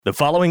The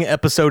following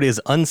episode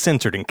is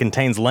uncensored and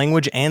contains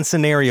language and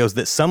scenarios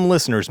that some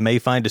listeners may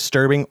find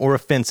disturbing or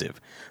offensive.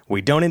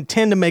 We don't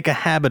intend to make a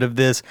habit of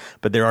this,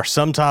 but there are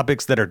some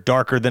topics that are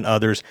darker than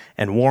others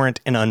and warrant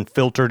an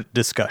unfiltered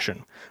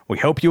discussion. We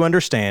hope you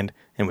understand,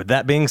 and with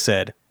that being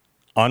said,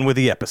 on with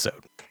the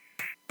episode.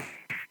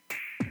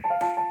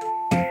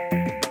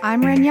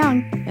 I'm Ren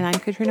Young. And I'm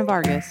Katrina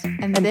Vargas.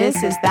 And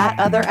this is That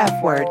Other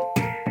F Word.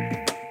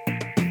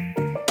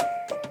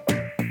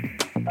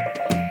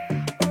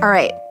 All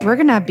right, we're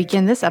going to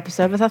begin this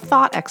episode with a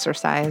thought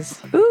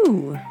exercise.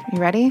 Ooh. You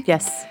ready?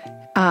 Yes.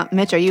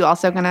 Mitch, are you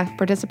also going to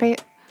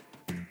participate?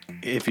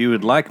 If you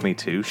would like me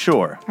to,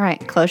 sure. All right,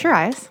 close your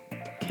eyes.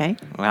 Okay.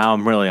 Now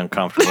I'm really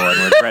uncomfortable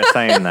and regret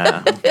saying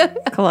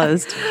that.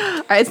 Closed.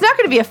 All right, it's not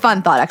going to be a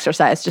fun thought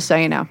exercise, just so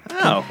you know.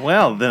 Oh,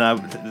 well,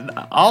 then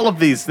all of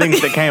these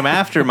things that came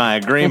after my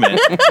agreement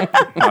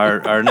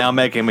are now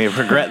making me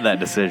regret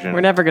that decision.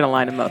 We're never going to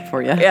line them up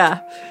for you.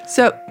 Yeah.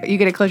 So, are you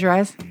going to close your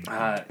eyes?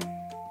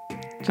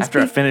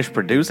 After I finish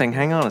producing,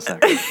 hang on a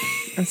second.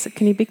 So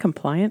can you be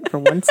compliant for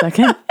 1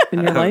 second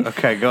in your life?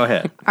 Okay, go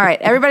ahead. All right,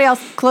 everybody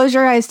else, close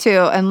your eyes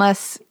too,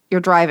 unless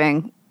you're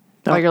driving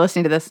while you're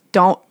listening to this.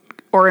 Don't,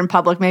 or in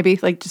public maybe,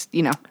 like just,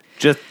 you know.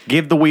 Just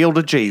give the wheel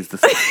to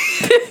Jesus.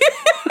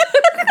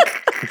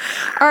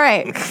 All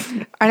right.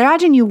 I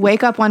imagine you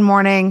wake up one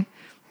morning,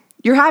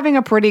 you're having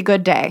a pretty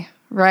good day,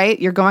 right?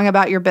 You're going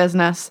about your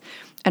business,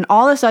 and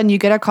all of a sudden you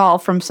get a call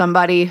from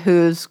somebody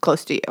who's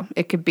close to you.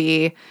 It could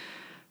be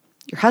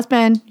your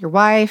husband, your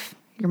wife,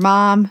 your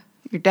mom,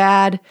 your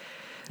dad,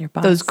 Your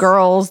boss. those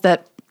girls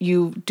that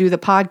you do the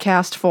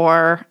podcast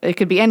for. It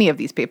could be any of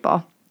these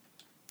people.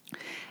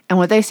 And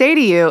what they say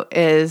to you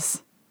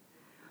is,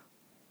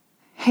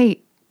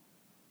 hey,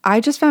 I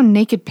just found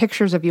naked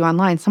pictures of you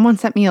online. Someone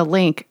sent me a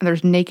link and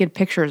there's naked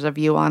pictures of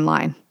you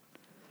online.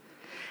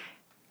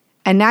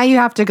 And now you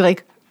have to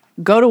like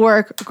go to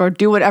work or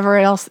do whatever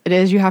else it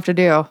is you have to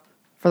do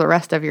for the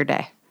rest of your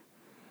day.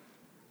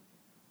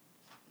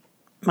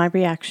 My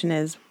reaction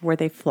is, were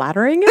they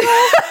flattering at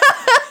all?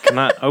 Can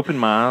I open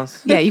my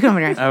eyes? Yeah, you can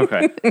open your eyes.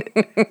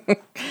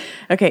 Okay.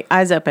 Okay,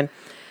 eyes open.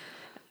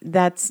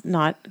 That's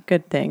not a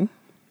good thing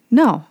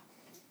No,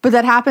 but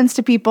that happens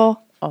to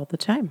people all the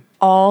time.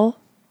 all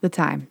the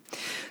time.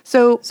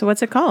 So So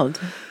what's it called?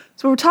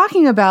 what we're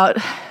talking about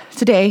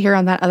today here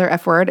on That Other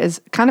F Word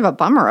is kind of a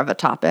bummer of a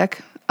topic,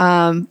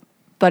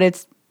 but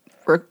it's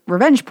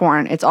revenge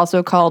porn. It's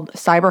also called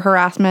cyber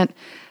harassment,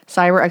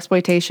 cyber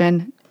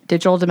exploitation,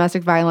 digital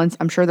domestic violence.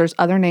 I'm sure there's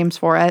other names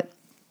for it.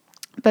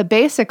 But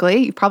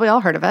basically, you've probably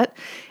all heard of it.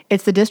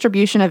 It's the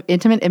distribution of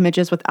intimate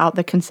images without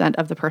the consent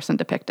of the person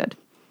depicted.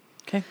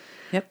 Okay.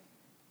 Yep.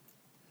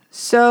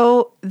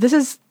 So this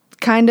is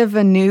kind of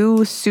a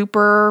new,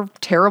 super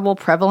terrible,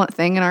 prevalent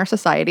thing in our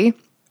society.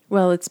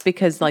 Well, it's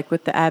because like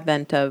with the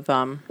advent of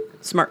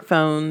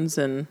smartphones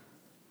and,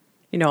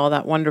 you know, all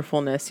that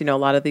wonderfulness, you know, a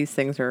lot of these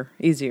things are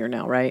easier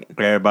now, right?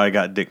 Everybody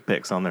got dick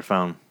pics on their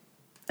phone.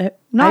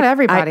 Not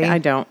everybody. I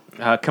don't.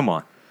 Come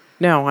on.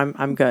 No,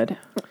 I'm good.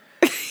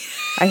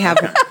 I have.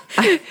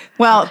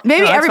 Well,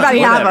 maybe No, that's everybody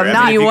fine. have Whatever. them. I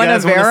mean, Not if you wanna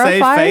guys wanna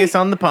verify? save face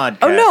on the podcast.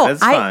 Oh no, That's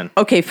fine.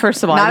 Okay,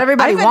 first of all, Not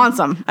everybody I've wants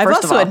them, I've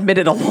first of also all.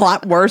 admitted a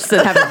lot worse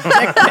than having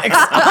dick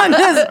pics on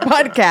this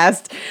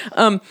podcast.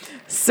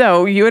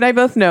 So you and I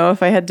both know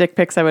if I had dick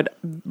pics, I would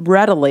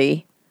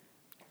readily,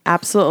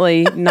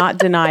 absolutely not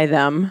deny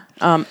them.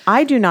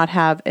 I do not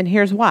have, and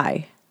here's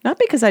why. Not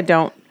because I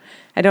don't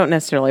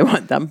necessarily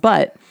want them,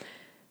 but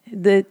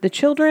the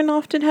children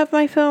often have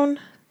my phone,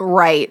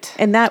 Right.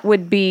 and that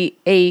would be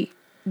a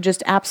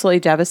just absolutely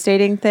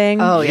devastating thing.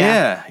 Oh, yeah.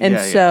 Yeah. And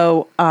yeah,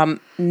 so,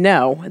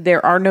 no,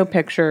 there are no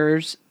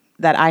pictures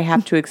that I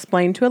have to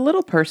explain to a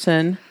little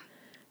person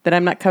that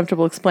I'm not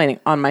comfortable explaining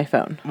on my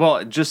phone.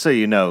 Well, just so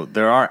you know,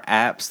 there are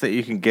apps that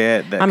you can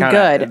get that I'm kinda,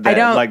 good. That, I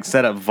don't- like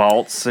set up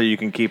vaults so you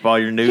can keep all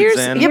your nudes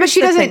in. Yeah, but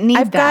she Here's the doesn't thing. need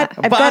I've that.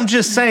 got- But I'm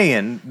just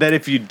saying that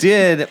if you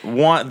did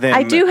want them,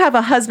 I do have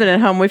a husband at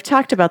home. We've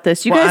talked about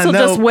this. You Well, guys I will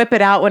know- just whip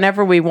it out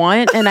whenever we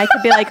want, and I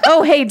could be like,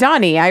 "Oh, hey,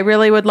 Donnie, I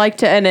really would like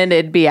to," and then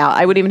it'd be out.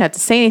 I wouldn't even have to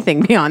say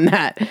anything beyond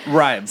that.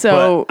 right.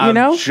 So but you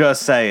know, I'm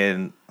just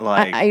saying,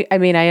 like, I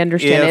mean, I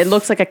understand. if- It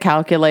looks like a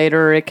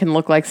calculator. It can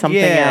look like something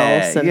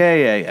else. And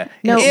yeah.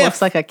 No, it If-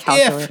 looks like a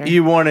calculator. If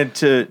you wanted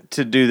to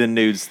do the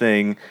nudes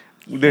thing,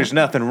 there's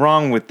nothing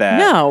wrong with that.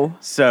 No.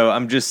 So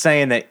I'm just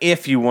saying that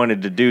if you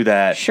wanted to do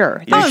that,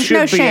 Sure. you Oh, should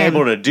no be shame.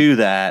 able to do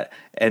that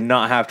and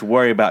not have to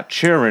worry about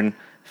children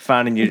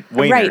finding your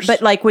wieners. Right,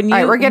 but like when you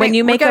All right, we're when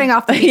you make getting a,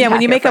 off the beaten yeah when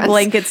path you here, make a friends.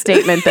 blanket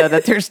statement though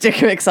that there's dick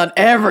pics on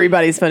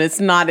everybody's phone,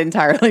 it's not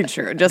entirely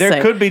true. Just there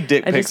saying. could be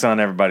dick I pics just- on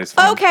everybody's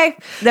phone. Okay.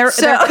 There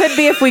So- could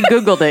be if we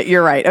Googled it.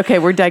 You're right. Okay,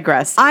 we're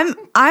digress. I'm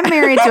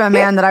married to a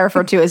man that I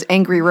refer to as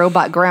angry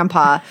robot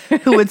grandpa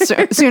who would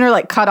sooner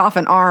like cut off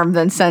an arm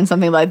than send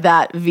something like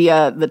that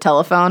via the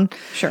telephone.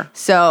 Sure.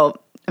 So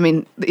I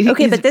mean,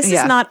 Okay, but this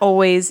is not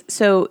always.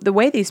 So the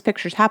way these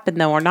pictures happen,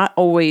 though, are not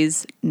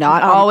always.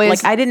 Not always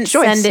Like I didn't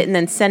choice. send it and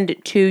then send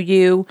it to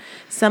you.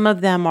 Some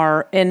of them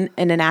are in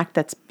an act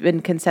that's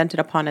been consented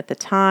upon at the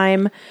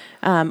time,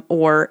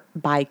 or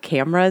by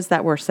cameras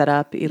that were set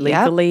up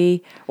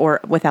illegally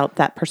or without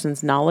that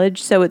person's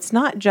knowledge. So it's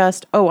not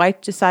just I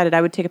decided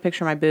I would take a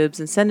picture of my boobs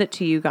and send it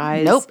to you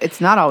guys. Nope,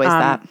 it's not always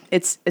that.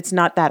 It's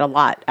not that a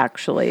lot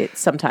actually. It's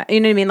sometimes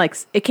you know what I mean. Like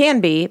it can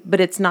be, but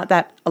it's not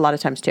that a lot of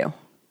times too.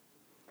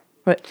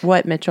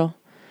 What, Mitchell?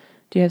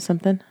 Do you have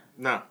something?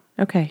 No.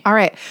 Okay. All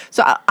right.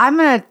 So I'm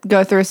going to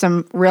go through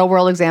some real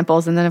world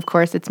examples, and then of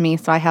course it's me,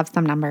 so I have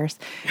some numbers,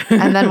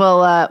 and then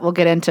we'll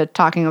get into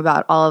talking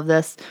about all of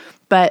this.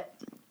 But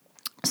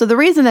so the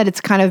reason that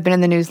it's kind of been in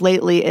the news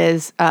lately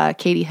is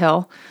Katie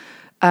Hill.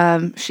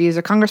 She's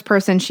a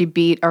congressperson. She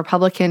beat a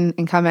Republican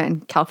incumbent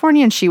in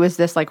California, and she was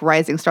this like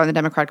rising star in the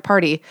Democratic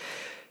Party.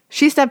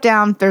 She stepped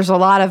down. There's a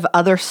lot of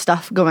other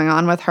stuff going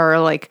on with her,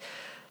 like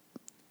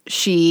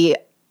she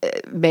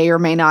may or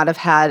may not have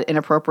had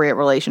inappropriate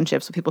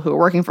relationships with people who are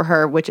working for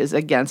her, which is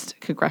against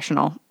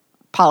congressional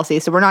policy.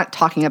 So we're not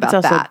talking about It's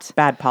also that.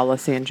 bad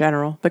policy in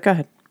general, but go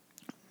ahead.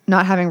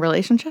 Not having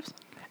relationships?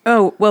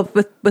 Oh, well,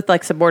 with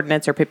like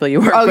subordinates or people you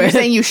work Oh, with. you're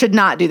saying you should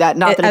not do that,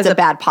 not that As it's a a-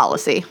 bad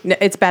policy. No,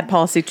 it's bad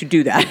policy to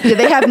do that. Yeah,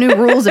 they have new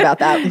rules about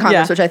that in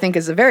Congress, Yeah. which I think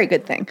is a very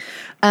good thing.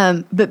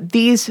 But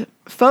these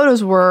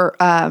photos were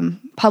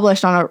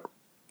published on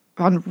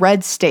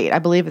Red State. I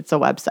believe it's a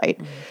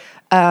website.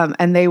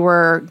 And they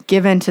were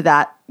given to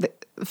that.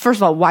 First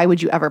of all, why would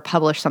you ever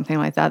publish something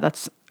like that?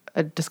 That's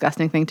a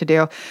disgusting thing to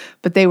do.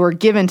 But they were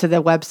given to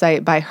the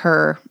website by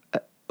her,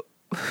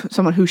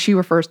 someone who she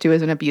refers to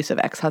as an abusive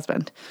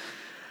ex-husband.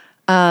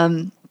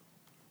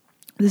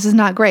 This is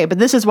not great, but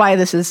this is why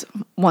this is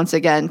once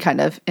again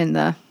kind of in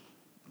the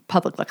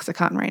public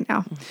lexicon right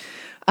now.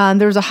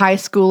 There was a high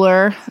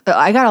schooler.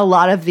 I got a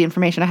lot of the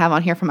information I have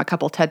on here from a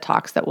couple TED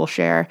Talks that we'll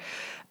share.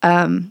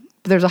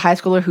 There's a high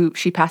schooler who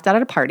she passed out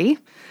at a party.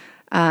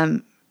 I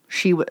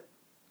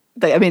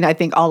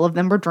think all of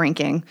them were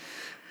drinking.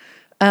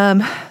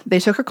 They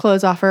took her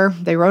clothes off her.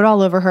 They wrote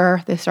all over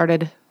her. They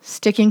started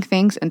sticking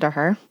things into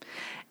her.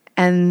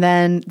 And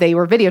then they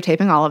were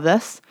videotaping all of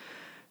this.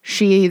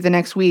 She, the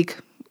next week,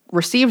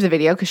 received the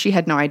video because she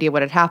had no idea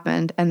what had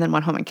happened and then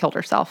went home and killed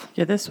herself.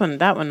 Yeah,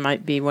 that one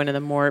might be one of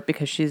the more,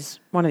 because she's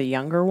one of the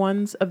younger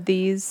ones of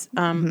these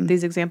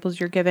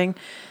examples you're giving.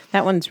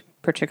 That one's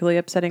particularly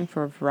upsetting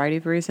for a variety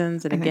of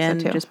reasons. And I think so, again,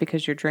 too. just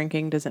because you're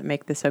drinking doesn't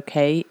make this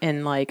okay.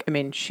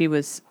 And she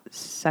was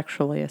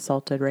sexually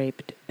assaulted,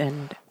 raped,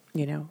 and,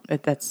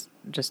 that's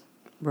just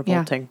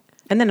revolting.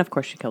 And then, of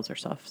course, she kills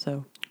herself.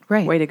 So,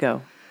 Right. Way to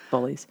go,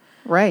 bullies.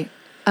 Right.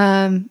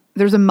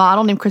 There's a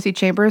model named Chrissy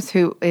Chambers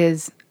who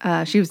is,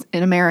 she was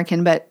an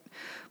American, but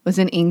was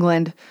in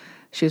England.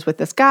 She was with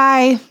this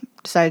guy,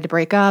 decided to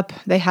break up.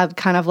 They had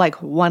kind of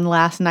like one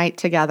last night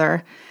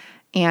together.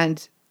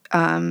 And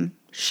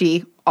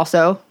she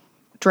also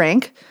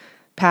drank,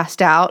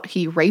 passed out.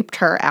 He raped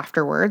her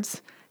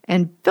afterwards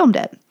and filmed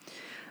it.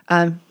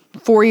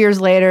 4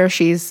 years later,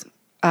 she's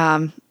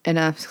in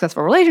a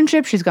successful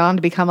relationship. She's gone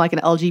to become like an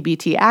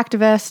LGBT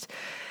activist.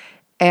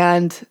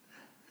 And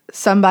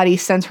somebody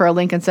sends her a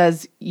link and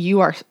says, you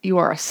are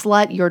a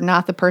slut. You're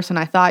not the person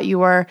I thought you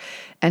were.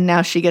 And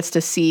now she gets to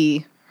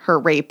see her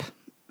rape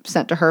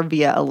sent to her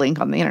via a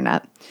link on the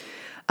internet.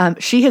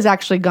 She has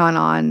actually gone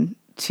on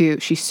she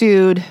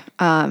sued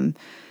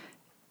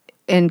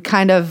in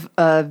kind of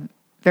a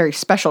very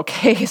special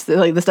case.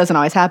 Like, this doesn't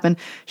always happen.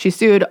 She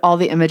sued. All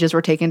the images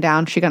were taken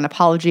down. She got an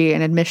apology,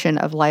 an admission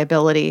of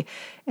liability,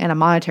 and a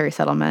monetary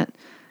settlement.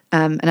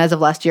 And as of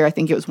last year, I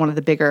think it was one of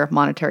the bigger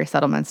monetary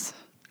settlements.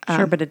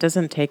 Sure, but it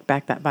doesn't take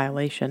back that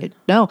violation.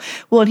 No.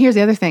 Well, and here's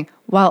the other thing.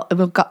 We'll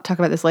talk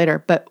about this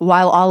later, but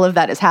while all of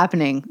that is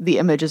happening, the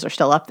images are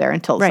still up there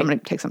until somebody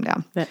takes them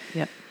down.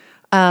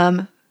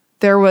 Yep.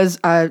 There was,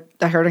 I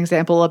heard an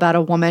example about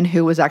a woman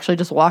who was actually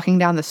just walking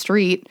down the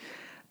street,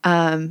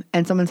 and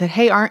someone said,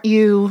 "Hey, aren't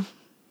you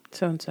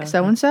So-and-so.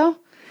 so-and-so?"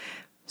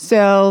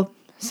 So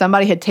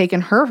somebody had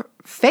taken her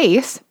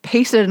face,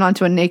 pasted it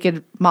onto a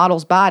naked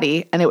model's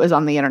body, and it was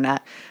on the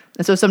internet.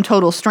 And so some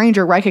total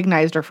stranger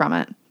recognized her from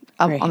it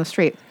Right. on the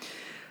street.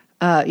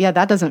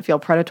 That doesn't feel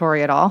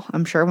predatory at all,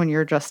 I'm sure, when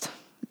you're just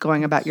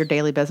going about your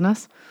daily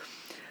business.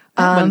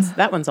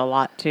 That one's a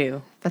lot,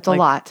 too. That's a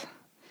lot.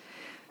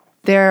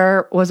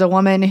 There was a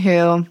woman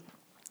who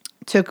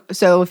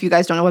so if you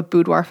guys don't know what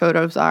boudoir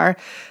photos are,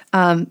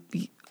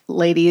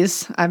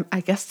 ladies,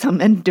 I guess some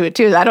men do it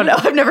too. I don't know.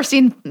 I've never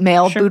seen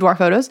male boudoir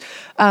photos.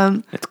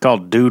 It's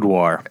called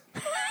Dudoir.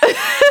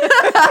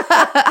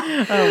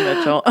 Oh,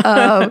 Mitchell.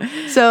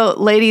 So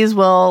ladies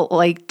will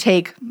like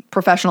take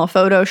professional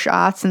photo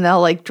shots and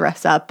they'll like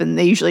dress up, and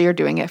they usually are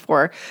doing it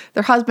for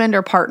their husband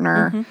or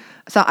partner.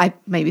 So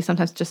maybe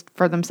sometimes just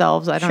for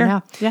themselves. I don't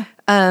know. Yeah.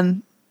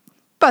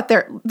 But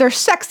they're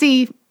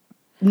sexy,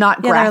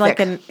 not graphic.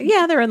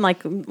 They're in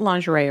like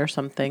lingerie or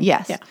something.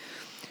 Yes. Yeah.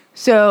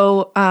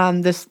 So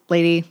this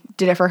lady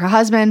did it for her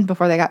husband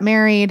before they got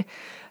married.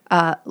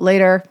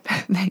 Later,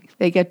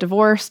 they get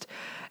divorced,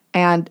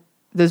 and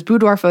those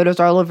boudoir photos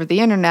are all over the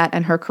internet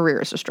and her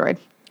career is destroyed.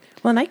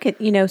 Well, and I could,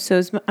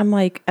 I'm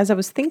like, as I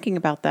was thinking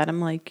about that, I'm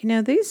like,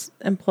 these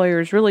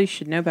employers really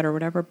should know better,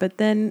 whatever. But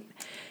then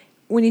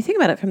when you think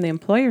about it from the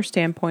employer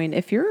standpoint,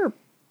 if you're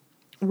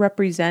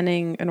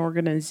representing an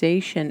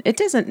organization, it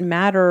doesn't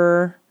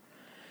matter.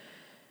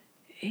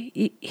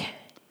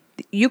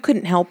 You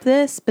couldn't help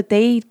this, but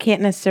they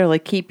can't necessarily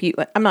keep you.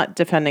 I'm not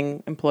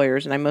defending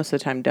employers, and I most of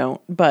the time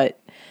don't. But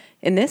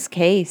in this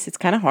case, it's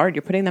kind of hard.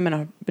 You're putting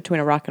them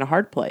between a rock and a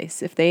hard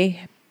place. If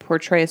they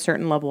portray a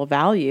certain level of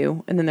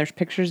value, and then there's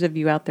pictures of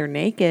you out there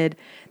naked,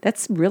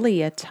 that's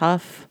really a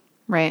tough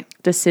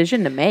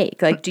decision to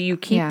make. Like, do you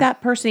keep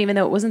that person even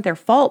though it wasn't their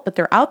fault, but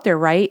they're out there,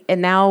 right?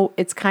 And now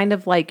it's kind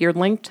of like you're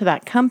linked to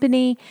that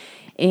company,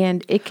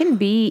 and it can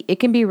be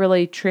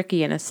really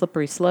tricky and a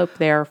slippery slope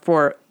there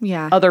for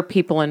other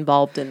people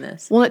involved in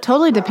this. Well, it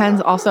totally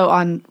depends also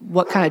on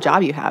what kind of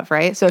job you have,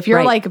 right? So if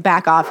you're like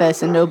back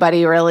office and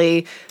nobody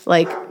really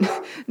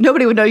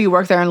nobody would know you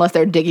work there unless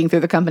they're digging through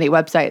the company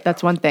website.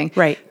 That's one thing.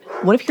 Right.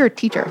 What if you're a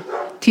teacher?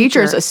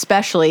 Teachers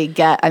especially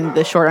get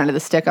the short end of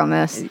the stick on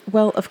this.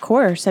 Well, of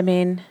course. I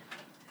mean,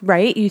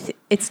 right?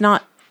 It's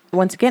not,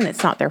 once again,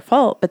 it's not their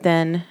fault. But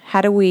then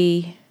how do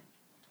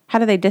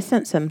they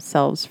distance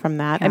themselves from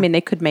that? Yeah. I mean,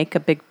 they could make a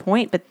big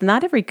point, but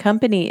not every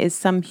company is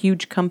some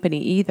huge company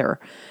either.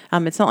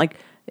 It's not like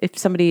if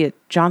somebody at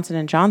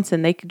Johnson &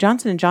 Johnson,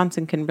 Johnson &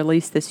 Johnson can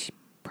release this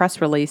press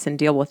release and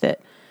deal with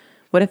it.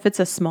 What if it's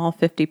a small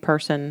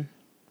 50-person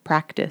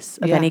practice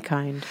of any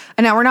kind?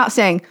 And now we're not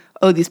saying,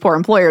 oh, these poor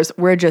employers.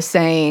 We're just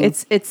saying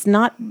it's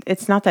not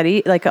that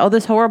easy. Like, oh,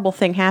 this horrible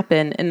thing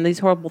happened, and these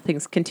horrible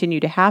things continue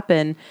to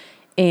happen,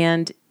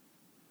 and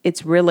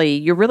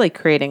you're really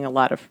creating a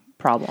lot of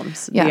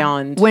problems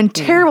beyond when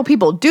terrible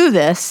people do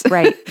this,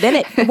 right? Then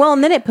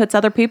it puts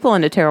other people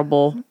into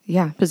terrible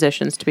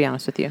positions. To be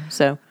honest with you,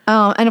 so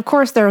and of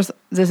course, this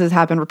has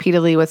happened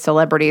repeatedly with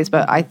celebrities,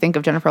 but I think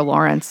of Jennifer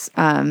Lawrence.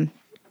 Them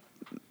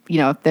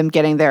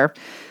getting their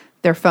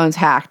phones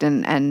hacked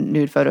and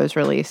nude photos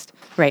released.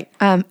 Right.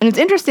 And it's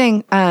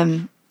interesting.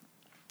 I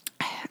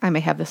may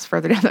have this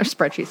further down their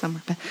spreadsheet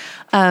somewhere, but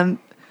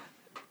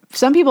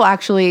some people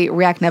actually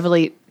react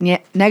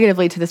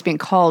negatively to this being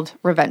called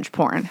revenge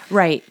porn.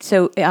 Right.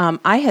 So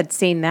I had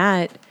seen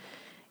that,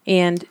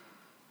 and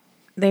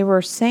they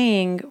were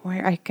saying,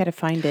 where I got to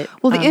find it.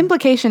 Well, the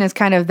implication is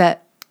kind of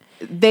that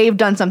they've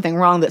done something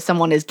wrong that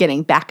someone is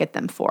getting back at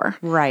them for.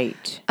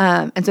 Right.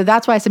 And so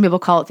that's why some people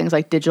call it things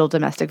like digital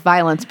domestic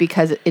violence,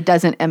 because it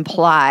doesn't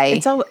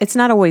imply. It's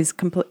not always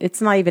complete.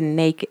 It's not even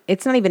naked.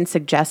 It's not even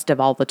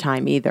suggestive all the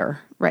time either.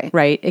 Right.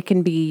 Right. It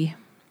can be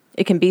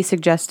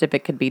suggestive.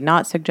 It could be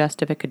not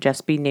suggestive. It could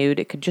just be nude.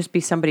 It could just be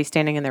somebody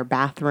standing in their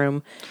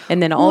bathroom.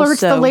 And then also, or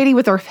it's the lady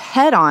with her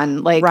head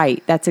on.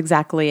 Right. That's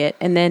exactly it.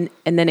 And then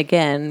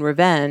again,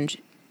 revenge.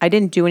 I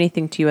didn't do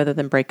anything to you other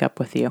than break up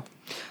with you.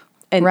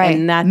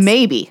 And that's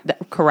maybe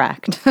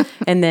correct.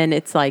 And then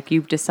it's like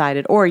you've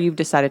decided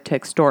to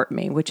extort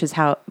me, which is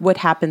what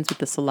happens with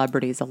the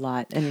celebrities a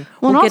lot. And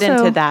we'll get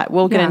into that.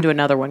 We'll get into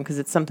another one because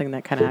it's something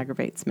that kind of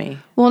aggravates me.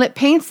 Well, and it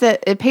paints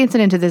it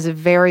into this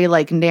very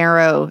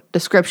narrow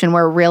description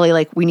where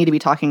really we need to be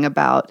talking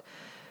about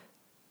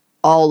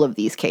all of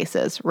these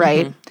cases,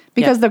 right? Mm-hmm.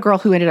 Because the girl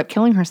who ended up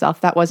killing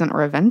herself, that wasn't a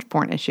revenge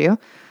porn issue.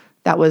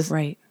 That was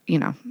that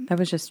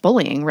was just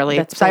bullying, really.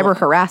 That's cyber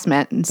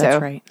harassment. And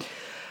that's right.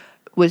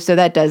 So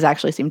that does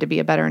actually seem to be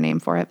a better name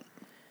for it.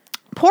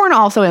 Porn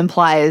also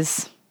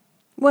implies,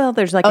 well,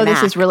 there's this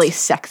act. Is really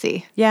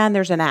sexy. Yeah, and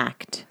there's an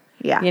act.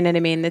 Yeah. You know what I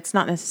mean? It's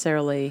not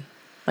necessarily,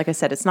 like I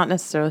said, it's not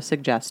necessarily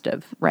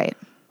suggestive. Right.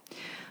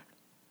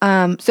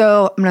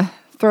 So I'm going to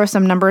throw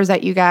some numbers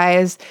at you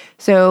guys.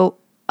 So,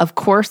 of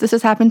course, this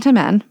has happened to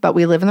men, but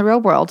we live in the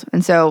real world.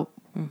 And so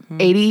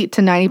 80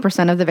 to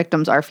 90% of the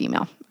victims are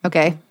female.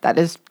 Okay? That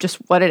is just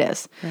what it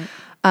is.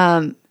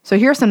 Right. So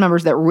here are some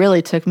numbers that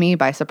really took me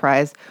by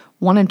surprise.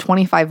 1 in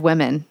 25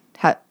 women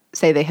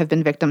say they have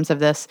been victims of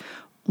this.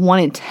 1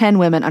 in 10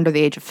 women under the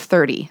age of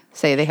 30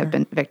 say they have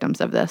been victims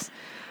of this.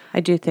 I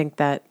do think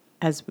that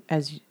as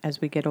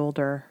we get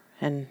older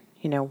and,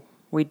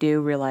 we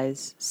do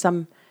realize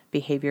some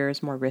behavior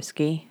is more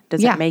risky.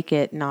 Does it make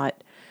it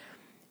not...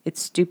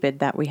 It's stupid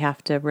that we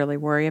have to really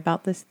worry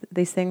about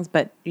these things,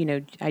 but,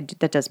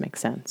 that does make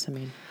sense. I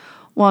mean...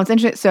 Well, it's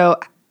interesting. So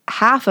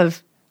half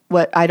of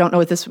what, I don't know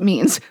what this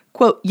means,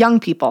 quote,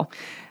 young people...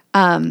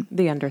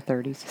 the under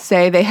 30s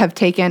say they have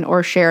taken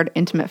or shared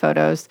intimate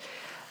photos.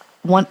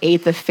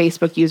 1/8 of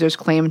Facebook users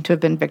claim to have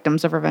been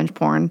victims of revenge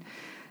porn.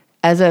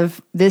 As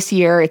of this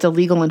year, it's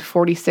illegal in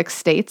 46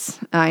 states.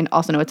 I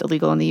also know it's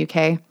illegal in the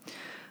UK.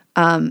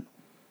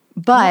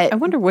 But I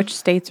wonder which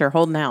states are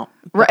holding out.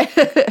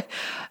 Right.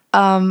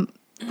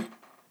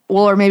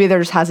 Or maybe there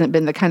just hasn't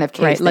been the kind of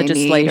case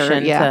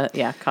legislation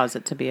to cause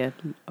it to be a...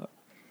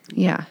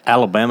 Yeah.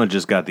 Alabama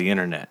just got the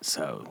internet,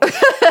 so...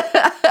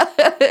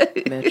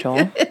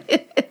 Mitchell.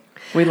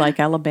 We like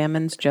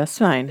Alabamans just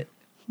fine.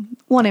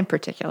 One in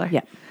particular.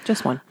 Yeah,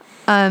 just one.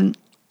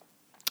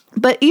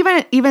 But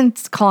even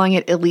calling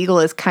it illegal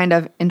is kind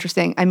of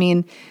interesting. I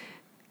mean,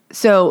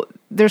 so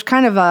there's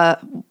kind of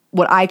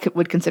what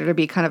would consider to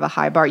be kind of a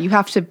high bar. You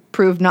have to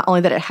prove not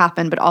only that it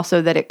happened, but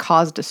also that it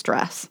caused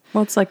distress.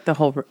 Well, it's like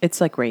it's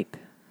like rape.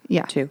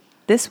 Yeah. Too.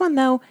 This one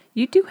though,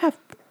 you do have,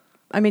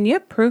 you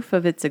have proof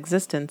of its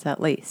existence at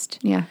least.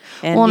 Yeah.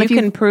 And Well, and you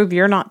if can prove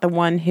you're not the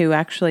one who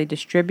actually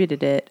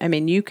distributed it.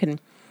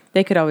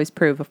 They could always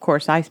prove, of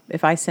course,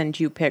 if I send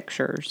you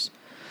pictures,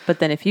 but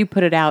then if you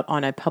put it out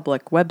on a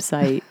public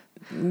website,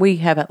 we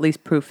have at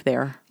least proof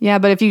there. Yeah,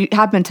 but if you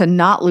happen to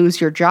not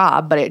lose your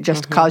job, but it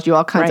just caused you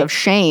all kinds Right. of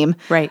shame,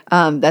 Right.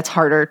 That's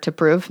harder to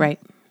prove. Right.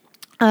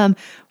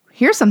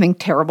 Here's something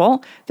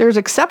terrible. There's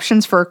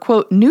exceptions for,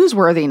 quote,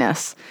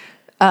 newsworthiness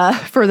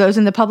for those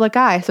in the public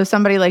eye. So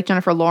somebody like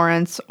Jennifer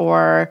Lawrence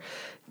or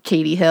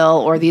Katie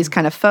Hill or these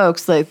kind of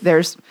folks,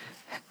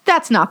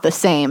 that's not the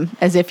same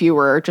as if you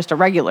were just a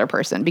regular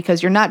person,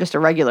 because you're not just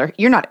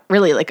you're not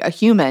really like a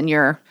human.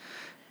 You're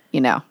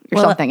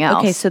something else.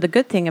 Okay, so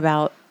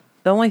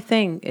the only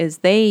thing is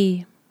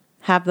they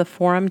have the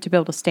forum to be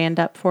able to stand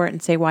up for it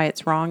and say why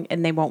it's wrong,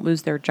 and they won't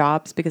lose their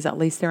jobs because at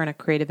least they're in a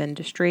creative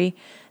industry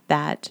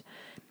that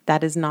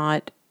is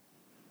not,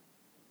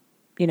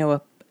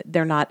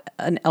 they're not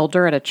an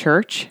elder at a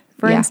church,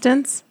 for Yeah.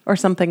 instance, or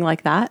something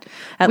like that.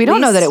 We don't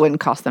know that it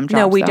wouldn't cost them jobs.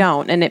 No, we though.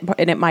 don't, and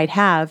it might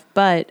have,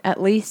 but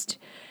at least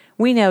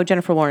we know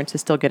Jennifer Lawrence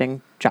is still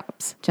getting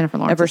jobs. Jennifer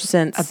Lawrence ever is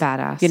since a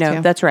badass, too.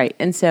 too. That's right,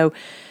 and so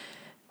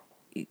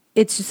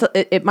it's just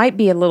it might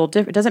be a little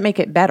different. It doesn't make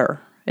it better.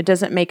 It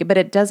doesn't make it, but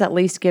it does at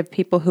least give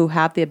people who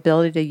have the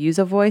ability to use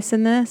a voice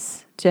in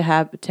this to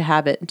have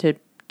it and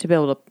to be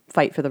able to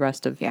fight for the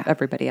rest of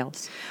everybody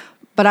else.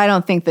 But I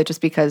don't think that just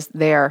because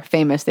they're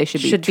famous, they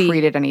should be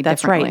treated any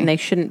That's differently. right, and they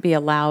shouldn't be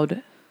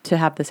allowed to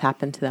have this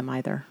happen to them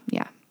either.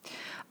 Yeah.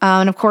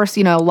 And of course,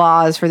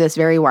 laws for this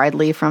vary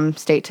widely from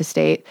state to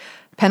state.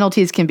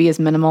 Penalties can be as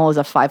minimal as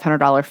a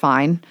 $500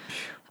 fine.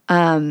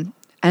 And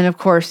of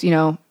course,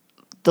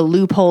 the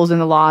loopholes in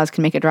the laws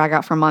can make it drag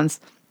out for months.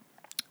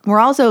 We're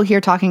also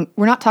here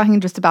we're not talking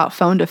just about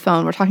phone to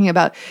phone. We're talking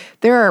about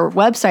there are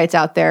websites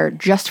out there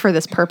just for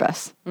this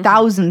purpose. Mm-hmm.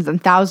 Thousands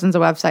and thousands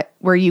of websites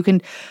where you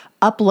can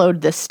upload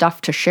this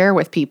stuff to share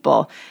with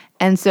people.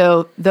 And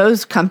so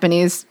those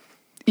companies,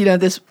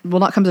 this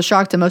will not come as a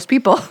shock to most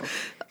people.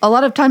 A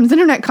lot of times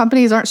internet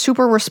companies aren't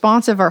super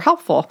responsive or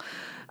helpful.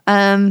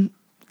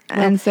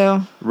 And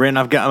so, Ren,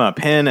 I've got my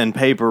pen and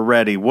paper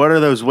ready. What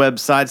are those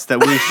websites that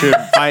we should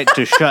fight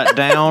to shut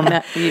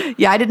down?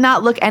 yeah, I did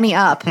not look any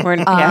up. We're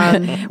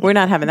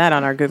not having that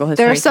on our Google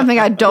history. There's something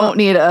I don't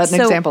need an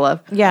example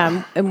of.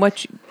 Yeah,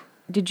 and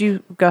did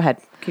you go ahead?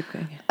 Keep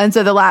going. And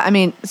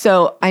so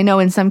so I know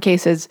in some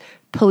cases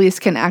police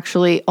can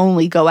actually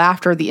only go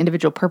after the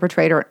individual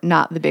perpetrator,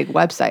 not the big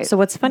website. So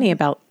what's funny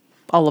about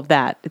all of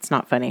that? It's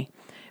not funny.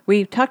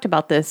 We talked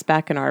about this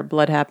back in our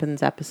Blood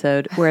Happens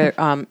episode where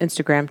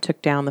Instagram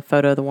took down the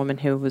photo of the woman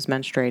who was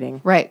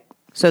menstruating. Right.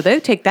 So they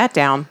take that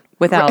down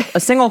without a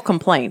single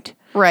complaint.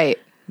 Right.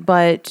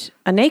 But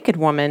a naked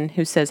woman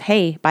who says,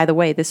 hey, by the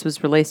way, this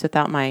was released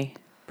without my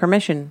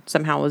permission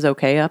somehow was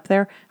okay up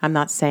there. I'm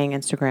not saying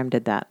Instagram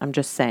did that. I'm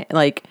just saying,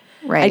 Right.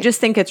 I just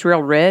think it's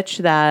real rich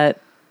that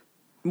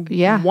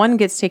one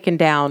gets taken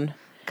down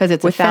because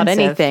it's without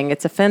offensive. anything.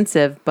 It's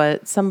offensive,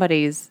 but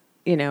somebody's,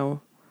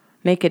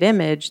 naked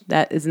image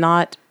that is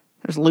not.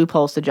 There's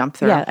loopholes to jump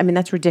through. Yeah,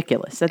 that's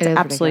ridiculous. That's It is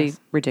absolutely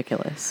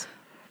ridiculous.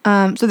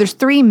 So there's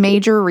 3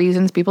 major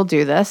reasons people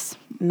do this.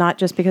 Not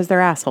just because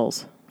they're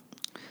assholes.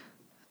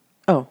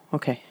 Oh,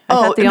 okay.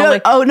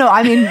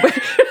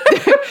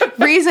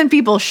 Reason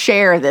people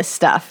share this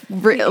stuff.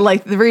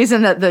 Like the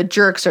reason that the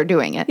jerks are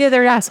doing it. Yeah,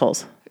 they're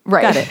assholes.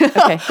 Right. Got it.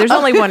 Okay. There's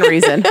only one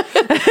reason.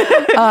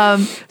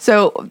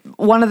 So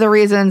one of the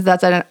reasons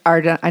that's are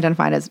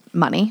identified as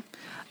money,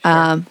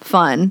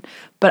 fun.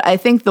 But I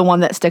think the one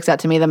that sticks out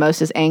to me the most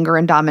is anger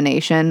and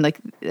domination. Like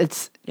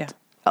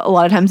a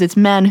lot of times it's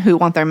men who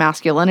want their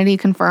masculinity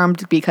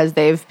confirmed because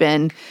they've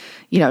been,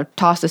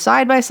 tossed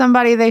aside by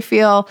somebody they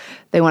feel.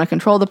 They want to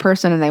control the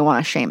person and they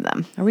want to shame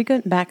them. Are we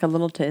going back a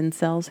little to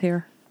incels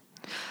here?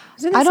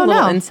 Isn't this I don't a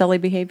little know. incel-y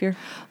behavior?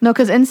 No,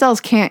 because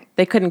incels can't.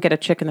 They couldn't get a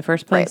chick in the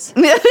first place.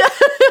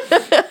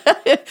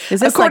 Is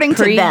this According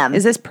to them.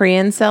 Is this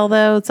pre-incel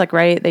though? It's like,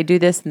 right, they do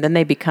this and then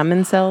they become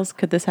incels.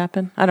 Could this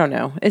happen? I don't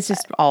know. It's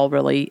just all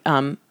really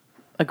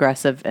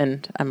aggressive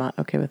and I'm not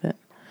okay with it.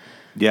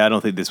 Yeah, I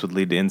don't think this would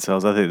lead to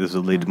incels. I think this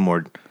would lead to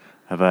more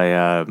of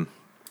a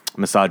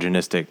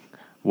misogynistic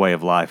way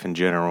of life in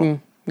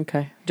general.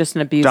 Okay. Just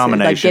an abuse.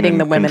 Domination Like getting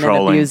the and women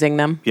controlling. and abusing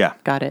them. Yeah.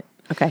 Got it.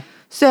 Okay.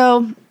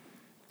 So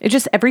It's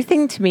just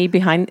everything to me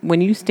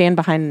when you stand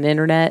behind an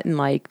internet and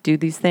like do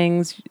these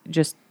things,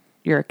 just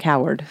you're a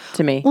coward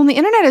to me. Well, the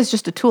internet is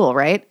just a tool,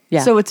 right?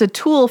 Yeah. So it's a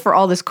tool for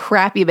all this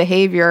crappy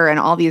behavior and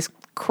all these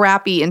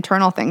crappy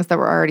internal things that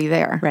were already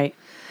there. Right.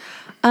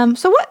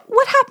 So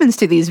what happens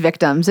to these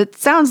victims? It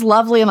sounds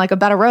lovely and like a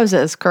bed of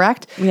roses,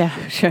 correct? Yeah.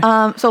 Sure.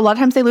 So a lot of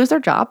times they lose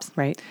their jobs.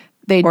 Right.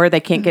 Or they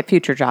can't get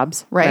future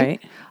jobs.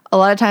 Right. A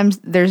lot of times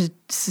there's,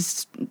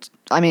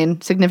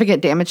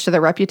 significant damage to their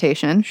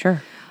reputation.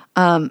 Sure.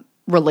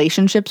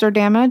 Relationships are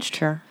damaged.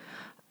 Sure.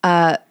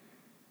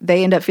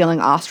 they end up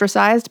feeling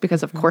ostracized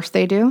because of course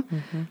they do.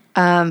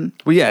 Well,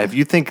 yeah, if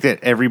you think that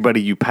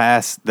everybody you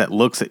pass that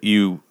looks at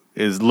you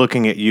is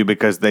looking at you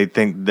because they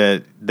think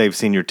that they've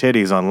seen your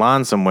titties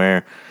online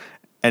somewhere,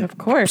 and Of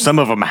course. some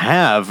of them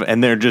have,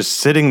 and they're just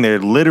sitting there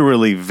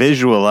literally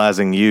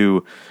visualizing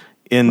you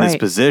in this Right.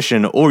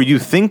 position, or you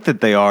think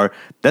that they are,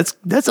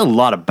 that's a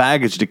lot of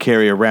baggage to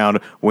carry around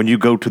when you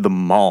go to the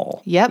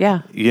mall. Yep.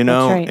 Yeah. You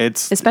know, that's right.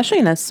 it's- especially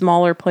in a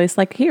smaller place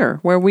like here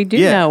where we do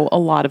Yeah. know a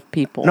lot of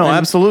people. No, And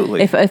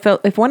absolutely.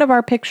 If one of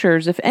our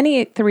pictures, if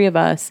any three of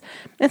us,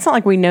 it's not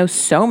like we know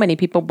so many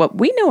people, but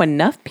we know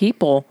enough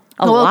people.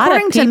 A Well, lot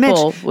according of to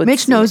people Mitch, would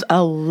Mitch see knows it.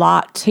 a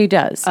lot He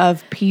does.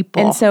 of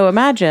people. And so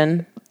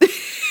imagine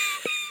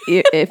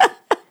if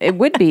it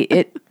would be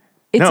it.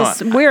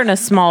 It's No, we're in a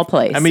small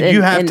place. I mean,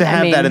 you have And to I have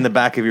that mean, in the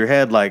back of your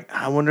head. Like,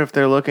 I wonder if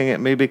they're looking at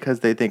me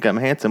because they think I'm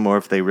handsome, or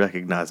if they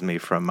recognize me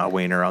from my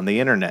wiener on the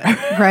internet.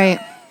 right.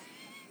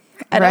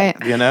 Right.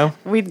 You know,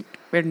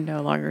 we're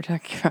no longer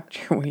talking about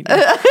your wiener.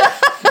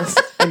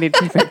 I need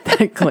to make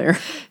that clear.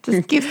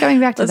 Just keeps coming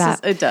back to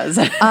that. It does.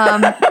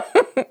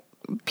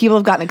 People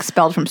have gotten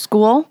expelled from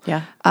school.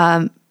 yeah.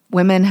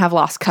 Women have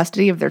lost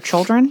custody of their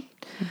children.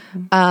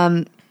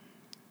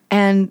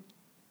 And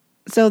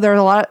so there are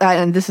a lot of,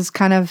 and this is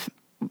kind of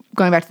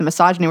going back to the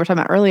misogyny we were talking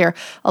about earlier.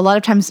 A lot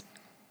of times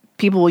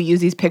people will use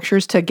these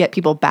pictures to get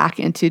people back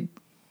into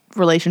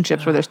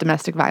relationships where there's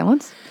domestic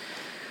violence.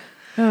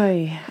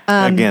 Oy.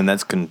 again,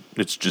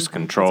 it's just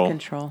control.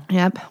 Control.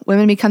 Yep.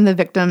 Women become the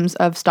victims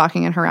of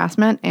stalking and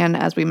harassment. And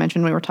as we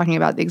mentioned, when we were talking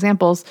about the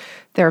examples,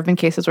 there have been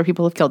cases where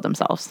people have killed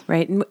themselves.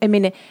 Right. And, I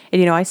mean,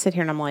 and, I sit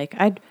here and I'm like,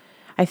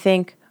 I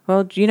think,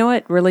 well, you know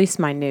what? Release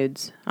my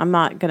nudes. I'm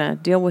not gonna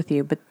deal with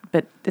you. But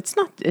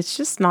it's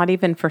just not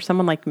even for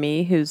someone like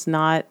me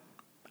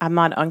I'm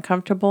not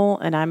uncomfortable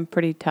and I'm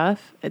pretty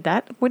tough.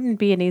 That wouldn't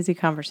be an easy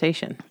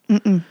conversation.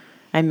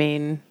 I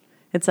mean,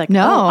 it's like,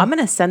 No. oh, I'm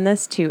gonna send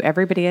this to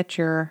everybody at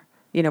your,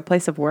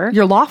 place of work.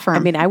 Your law firm. I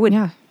mean, I would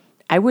Yeah.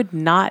 Oh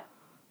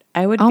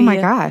be my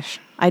gosh.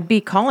 I'd be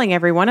calling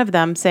every one of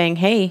them saying,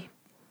 hey,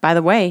 by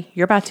the way,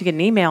 you're about to get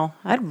an email.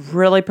 I'd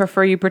really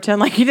prefer you pretend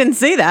like you didn't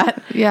see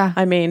that. Yeah.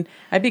 I mean,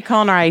 I'd be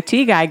calling our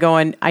IT guy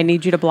going, I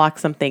need you to block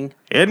something.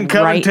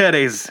 Incoming right-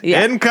 titties.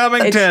 Yeah.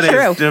 Incoming It's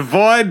titties. true.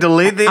 Avoid,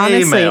 delete the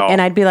Honestly, email.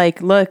 and I'd be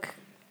like, look,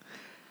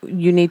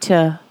 you need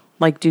to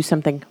do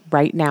something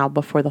right now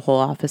before the whole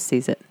office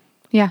sees it.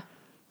 Yeah.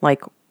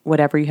 Like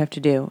whatever you have to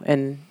do.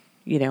 And,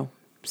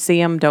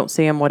 see them, don't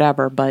see them,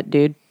 whatever. But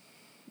dude,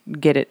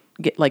 get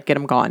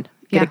them gone.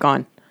 Get Yeah. it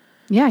gone.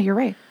 Yeah, you're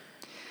right.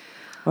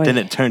 Then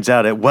it turns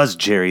out it was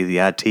Jerry, the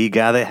IT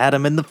guy, that had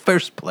him in the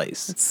first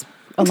place. It's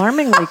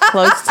alarmingly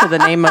close to the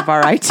name of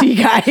our IT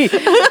guy.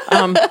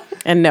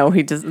 And no,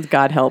 he doesn't.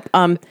 God help.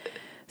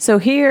 So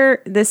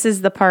here, this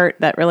is the part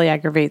that really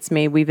aggravates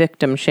me. We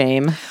victim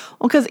shame.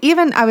 Well, because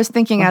even I was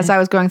thinking as I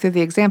was going through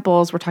the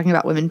examples, we're talking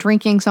about women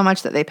drinking so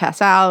much that they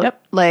pass out.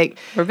 Yep. Like,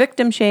 We're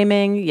victim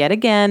shaming yet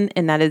again,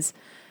 and that is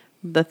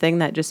the thing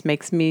that just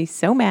makes me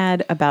so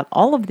mad about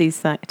all of these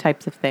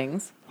types of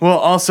things. Well,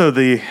 also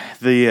the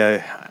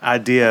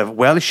idea of,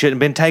 well, he shouldn't have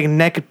been taking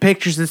naked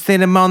pictures and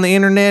sending them on the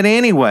internet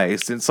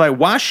anyways. It's like,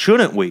 why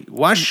shouldn't we?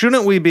 Why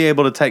shouldn't we be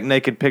able to take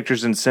naked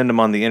pictures and send them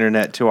on the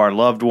internet to our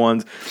loved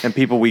ones and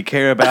people we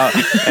care about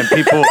and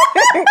people,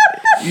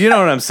 you know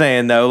what I'm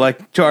saying, though?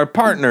 Like to our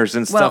partners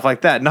and stuff like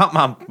that. Not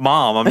my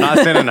mom. I'm not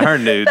sending her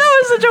nudes. that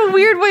was such a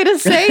weird way to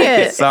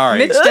say it. Sorry.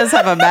 Mitch does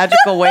have a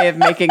magical way of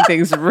making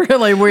things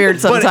really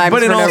weird sometimes.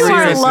 But in for all no To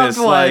our reason. loved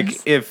seriousness, like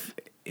ones.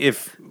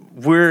 if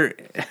we're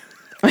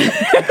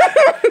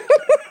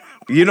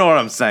you know what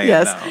I'm saying?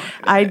 Yes, though.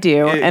 I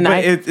do.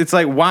 It's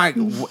like, why?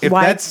 If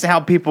Why- that's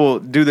how people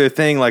do their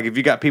thing, like if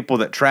you got people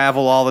that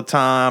travel all the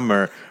time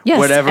or Yes,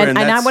 whatever, and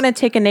I that's- want to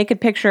take a naked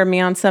picture of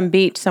me on some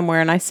beach somewhere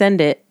and I send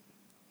it,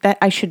 that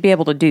I should be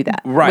able to do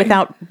that Right.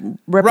 without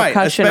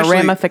repercussion or especially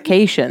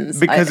ramifications.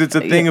 because it's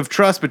a thing of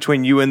trust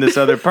between you and this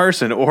other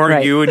person, or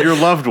Right. you and your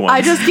loved ones.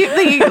 I just keep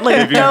thinking, like,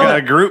 if you've got a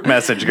don't, group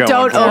message going,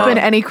 don't for open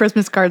them. any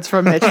Christmas cards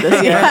from Mitch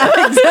this year.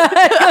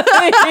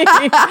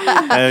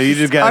 You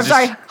just got I'm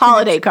sorry,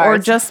 holiday or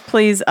cards. just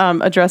please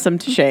address them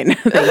to Shane.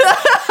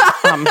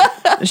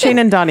 Shane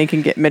and Donnie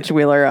can get Mitch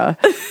Wheeler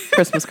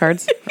Christmas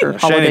cards or Shane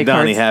holiday and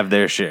Donnie cards. have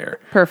their share.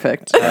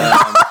 Perfect.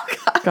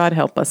 God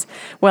help us.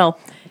 Well,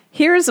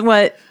 here's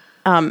what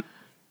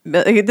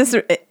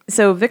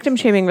so victim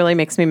shaming really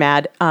makes me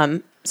mad.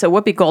 So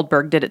Whoopi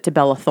Goldberg did it to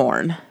Bella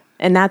Thorne,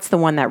 and that's the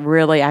one that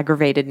really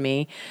aggravated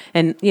me.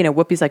 And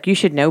Whoopi's like, you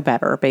should know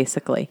better,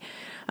 basically.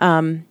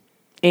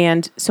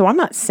 And so I'm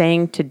not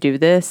saying to do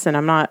this, and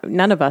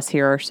none of us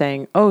here are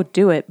saying, oh,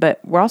 do it, but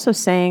we're also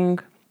saying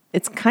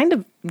it's kind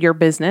of your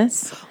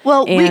business.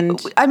 well, and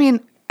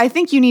I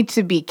think you need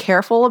to be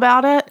careful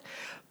about it,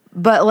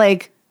 but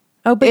like,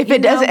 but if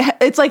it doesn't,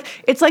 it's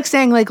like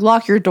saying like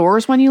lock your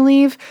doors when you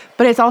leave,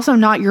 but it's also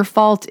not your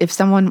fault if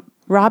someone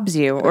robs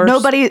you or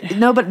nobody,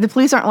 the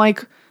police aren't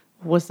like,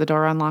 was the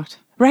door unlocked?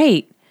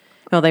 right.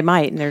 Well, they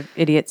might, and they're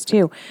idiots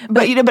too.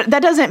 But but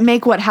that doesn't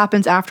make what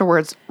happens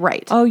afterwards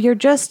right. Oh, you're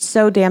just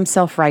so damn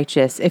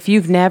self-righteous. If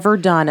you've never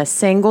done a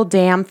single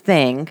damn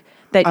thing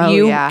that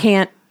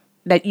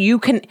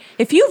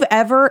if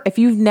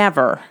you've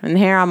never, and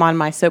here I'm on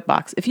my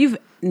soapbox, if you've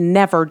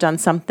never done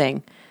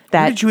something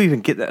that. Where did you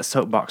even get that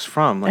soapbox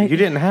from? Like, you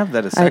didn't have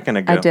that a second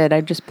ago. I did.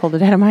 I just pulled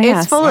it out of my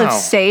ass. It's full of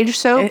sage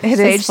soap. It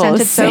Sage is full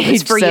of scented soap. It's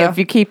sage, for so you. if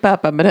you keep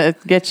up, I'm going to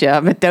get you.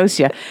 I'm going to dose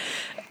you.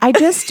 I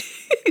just...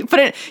 Put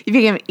it. If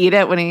you can eat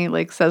it when he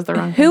like says the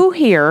wrong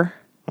thing.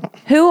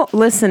 Who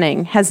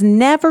listening has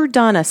never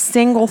done a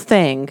single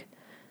thing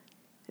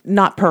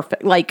not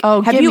perfect? Like,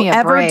 have give you me a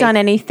ever break. done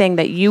anything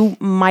that you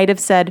might have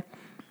said,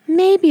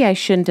 maybe I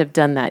shouldn't have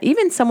done that?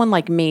 Even someone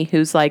like me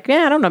who's like,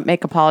 yeah, I don't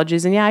make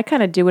apologies, and yeah, I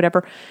kind of do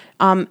whatever.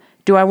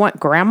 Do I want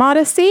grandma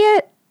to see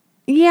it?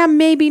 Yeah,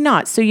 maybe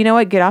not. So you know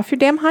what? Get off your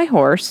damn high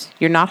horse.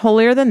 You're not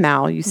holier than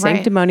thou, you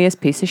sanctimonious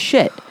piece of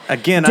shit.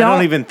 Again, I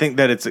don't even think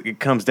that it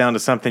comes down to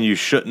something you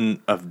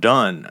shouldn't have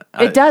done.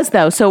 It does,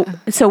 though. So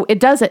it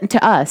doesn't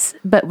to us.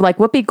 But like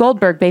Whoopi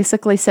Goldberg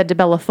basically said to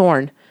Bella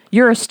Thorne,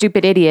 you're a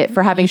stupid idiot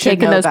for having should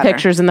taken know those better.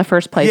 pictures in the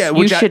first place.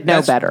 You should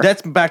know better.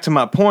 That's back to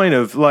my point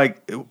of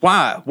like,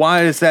 why?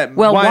 Why is that?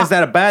 Well, why is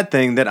that a bad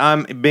thing that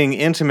I'm being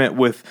intimate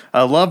with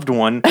a loved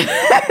one?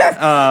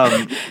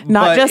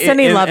 Not just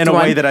any loved one. In a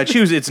way that I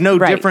choose. It's no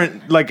Right.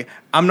 different. Like,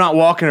 I'm not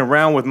walking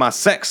around with my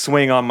sex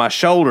swing on my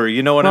shoulder.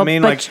 You know what I Well,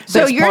 mean? but- Like, So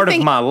that's you're part of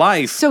thinking- my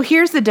life. So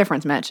here's the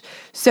difference, Mitch.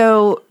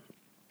 So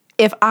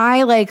if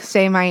I like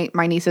say my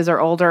nieces are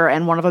older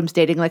and one of them's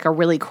dating like a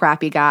really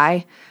crappy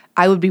guy,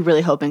 I would be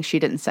really hoping she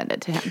didn't send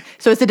it to him.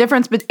 So it's the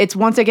difference, but it's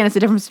the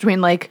difference between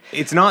like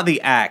It's not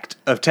the act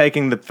of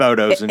taking the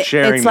photos and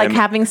sharing It's like them.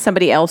 having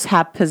somebody else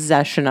have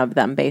possession of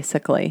them,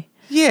 basically.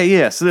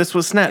 Yeah. So that's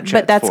what Snapchat.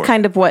 But that's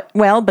kind of what.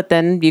 Well, but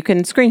then you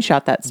can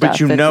screenshot that stuff. But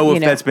you and, know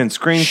if that's been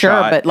screenshot.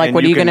 Sure, but like, and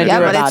what are you can going to do yeah,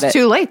 but about it's it?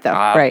 too late though.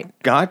 Right.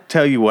 I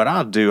tell you what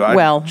I'll do. I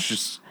Well,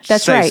 just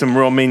that's say right. some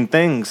real mean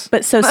things.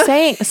 But so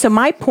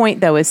my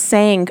point though is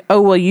saying, oh,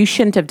 well, you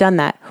shouldn't have done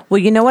that. Well,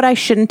 you know what I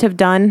shouldn't have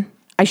done?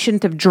 I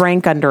shouldn't have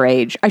drank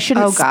underage. I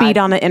shouldn't Oh, God. speed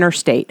on the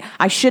interstate.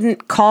 I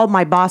shouldn't call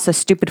my boss a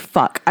stupid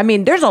fuck. I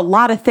mean, there's a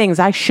lot of things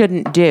I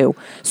shouldn't do.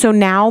 So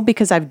now,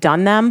 because I've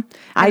done them,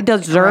 I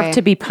deserve Right.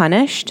 to be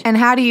punished. And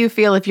how do you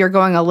feel if you're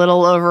going a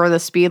little over the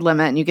speed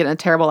limit and you get in a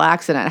terrible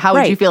accident? How would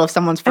Right. you feel if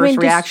someone's I mean, first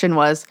just- reaction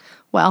was,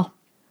 well,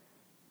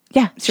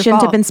 Yeah, your shouldn't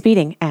have fault. been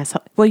speeding,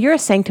 asshole. Well, you're a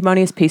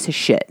sanctimonious piece of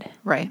shit.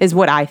 Right. Is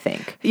what I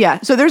think. yeah.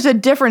 So there's a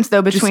difference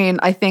though between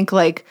I think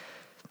like,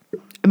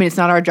 I mean, it's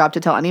not our job to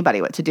tell anybody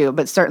what to do,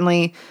 but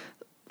certainly,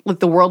 look,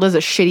 the world is a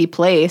shitty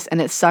place,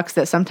 and it sucks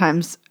that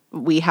sometimes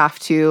we have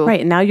to. Right,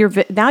 and now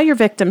you're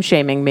victim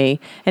shaming me,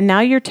 and now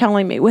you're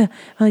telling me, well,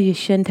 you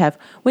shouldn't have.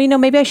 Well,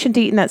 maybe I shouldn't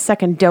have eaten that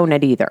second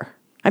donut either.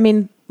 I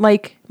mean,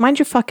 like, mind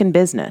your fucking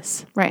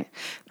business. Right.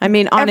 I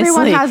mean, honestly,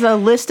 Everyone has a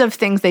list of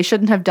things they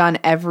shouldn't have done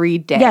every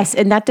day. yes,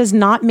 and that does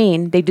not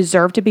mean they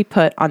deserve to be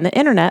put on the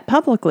internet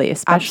publicly,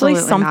 especially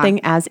Absolutely something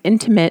not. as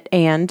intimate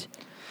and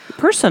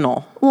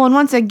personal. Well, and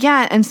once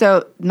again, and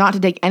so not to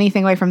take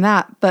anything away from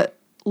that, but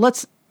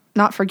let's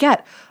not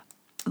forget,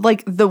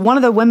 like one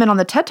of the women on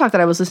the TED Talk that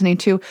I was listening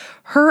to,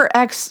 her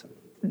ex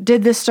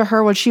did this to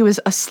her when she was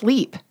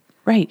asleep.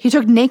 Right. He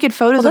took naked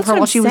photos of That's her what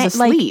while I'm she was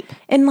saying,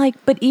 asleep.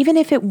 but even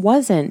if it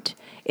wasn't,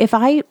 if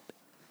I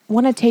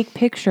want to take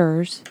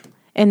pictures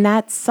and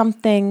that's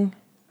something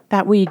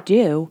that we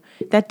do,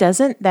 that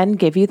doesn't then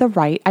give you the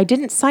right. I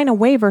didn't sign a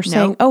waiver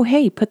saying, oh,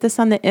 hey, put this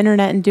on the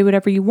internet and do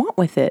whatever you want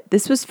with it.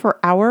 This was for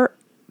our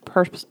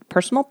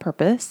personal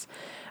purpose.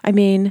 I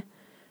mean,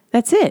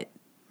 that's it.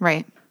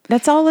 Right.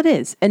 That's all it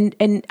is. And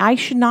I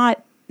should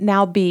not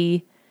now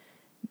be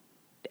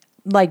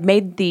like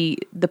made the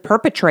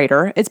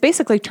perpetrator. It's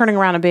basically turning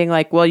around and being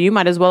like, well, you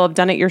might as well have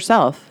done it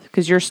yourself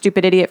because you're a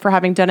stupid idiot for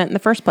having done it in the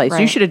first place. You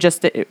Right. should have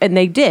just, and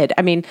they did.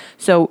 I mean,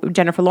 so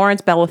Jennifer Lawrence,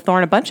 Bella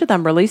Thorne, a bunch of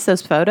them released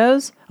those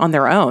photos on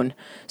their own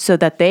so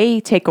that they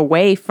take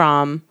away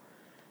from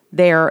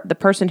the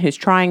person who's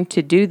trying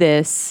to do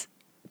this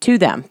to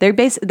them.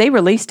 They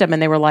released them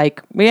and they were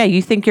like, yeah,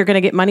 you think you're going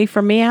to get money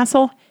from me,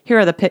 asshole? Here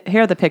are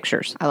the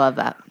pictures. I love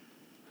that.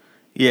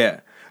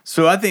 Yeah.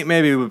 So I think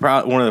maybe one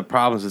of the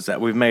problems is that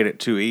we've made it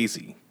too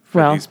easy for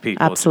Well, these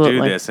people to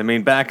absolutely. do this. I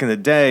mean, back in the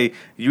day,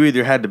 you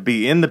either had to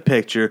be in the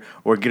picture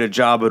or get a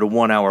job at a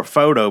 1-hour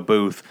photo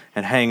booth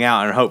and hang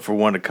out and hope for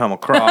one to come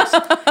across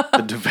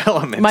the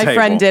development My table.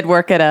 friend did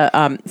work at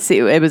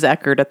it was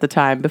Eckerd at the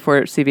time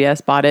before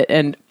CBS bought it,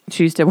 and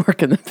she used to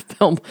work in the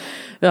film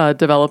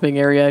developing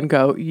area and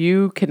go,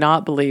 you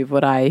cannot believe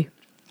what I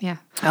Yeah.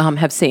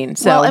 have seen.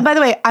 So, Well, and by the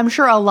way, I'm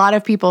sure a lot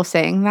of people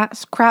saying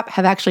that crap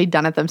have actually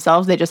done it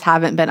themselves. They just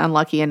haven't been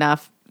unlucky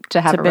enough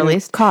to have it been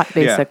released. caught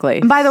basically.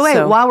 And by the way,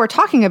 So- while we're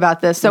talking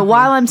about this, so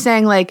while I'm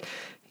saying like,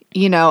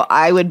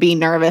 I would be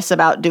nervous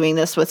about doing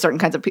this with certain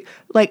kinds of people,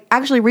 like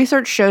actually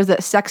research shows that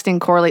sexting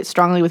correlates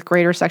strongly with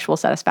greater sexual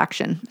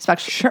satisfaction,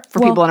 especially for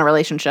Well- people in a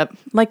relationship.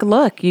 like,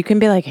 look, you can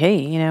be like,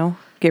 hey,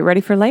 get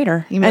ready for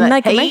later. You can be and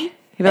like, like, hey?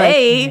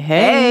 He'd be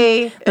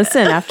Hey.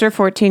 Listen, after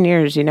 14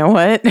 years, you know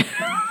what?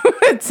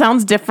 It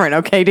sounds different.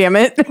 Okay, damn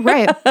it.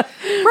 Right.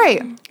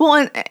 Right. Well,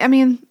 and I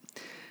mean,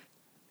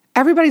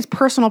 everybody's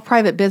personal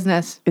private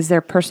business. Is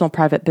their personal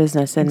private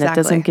business, and that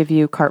doesn't Exactly. give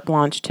you carte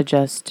blanche to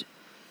just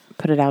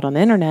put it out on the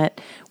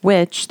internet,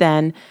 which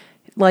then,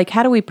 like,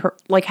 how do we,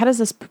 how does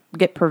this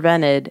get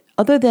prevented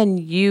other than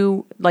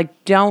you, like,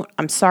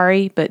 I'm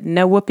sorry, but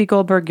no, Whoopi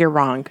Goldberg, you're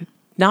wrong.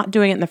 Not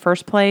doing it in the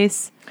first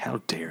place.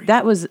 How dare you?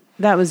 That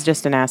was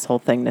just an asshole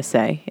thing to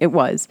say. It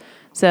was.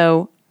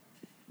 So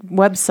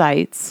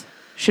websites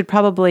should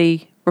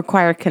probably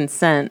require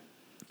consent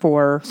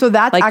for. So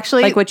that's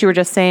actually- like what you were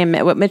just saying,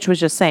 what Mitch was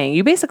just saying.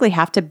 You basically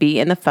have to be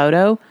in the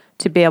photo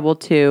to be able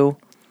to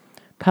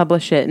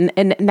publish it.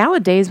 And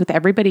nowadays with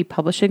everybody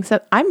publishing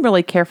stuff, I'm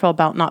really careful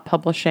about not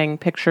publishing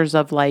pictures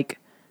of like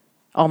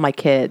all my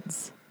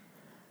kids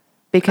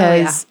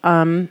because,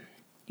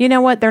 you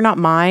know what? They're not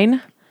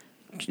mine.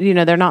 You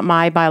know, they're not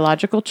my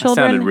biological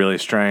children. Sounded really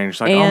strange.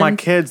 Like, all my And-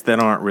 kids that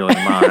aren't really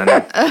mine.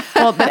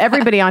 Well, but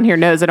everybody on here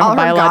knows I don't All have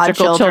her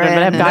biological children,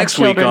 but I have godchildren. Next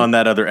week godchildren. on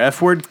that other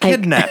F word,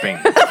 kidnapping.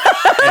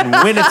 And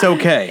when it's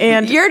okay.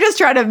 And You're just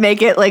trying to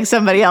make it like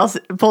somebody else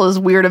pull as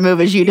weird a move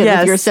as you did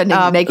if you're sending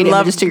naked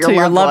images to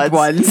your loved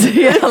ones.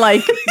 yeah,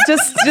 like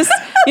just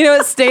you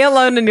know, stay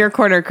alone in your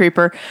corner,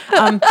 creeper.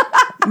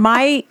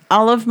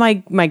 All of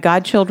my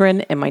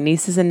godchildren and my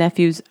nieces and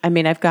nephews, I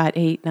mean, I've got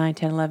 8, 9,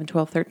 10, 11,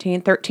 12,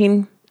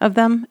 13 of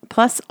them,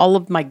 plus all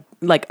of my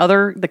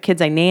the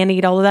kids I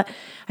nannied, all of that.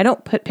 I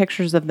don't put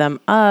pictures of them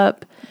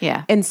up.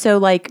 Yeah. And so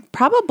like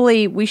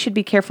probably we should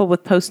be careful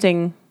with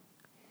posting.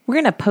 We're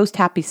in a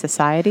post-happy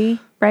society,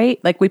 right?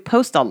 Like we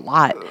post a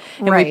lot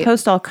and we Right.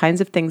 post all kinds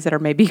of things that are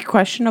maybe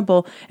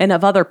questionable and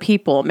of other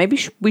people. Maybe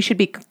we should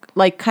be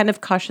like kind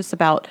of cautious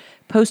about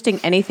posting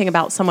anything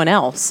about someone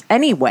else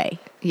anyway.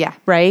 Yeah.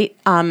 Right.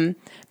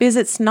 Because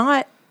it's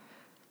not,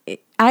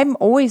 I'm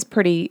always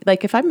pretty,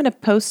 like if I'm going to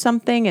post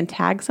something and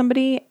tag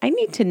somebody, I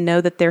need to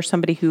know that there's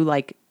somebody who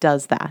like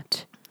does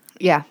that.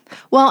 Yeah.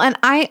 Well,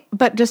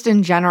 but just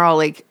in general,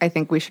 like, I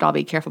think we should all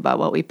be careful about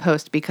what we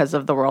post because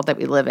of the world that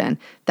we live in.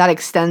 That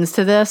extends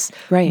to this.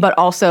 Right. But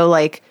also,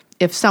 like,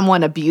 if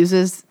someone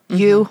abuses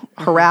you,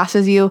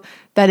 harasses you,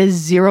 that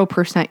is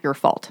 0% your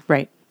fault.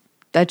 Right.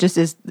 That just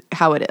is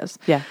how it is.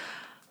 Yeah.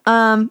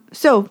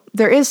 So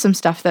there is some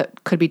stuff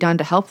that could be done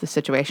to help the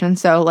situation.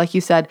 So, like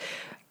you said,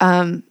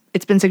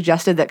 it's been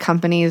suggested that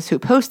companies who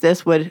post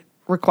this would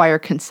require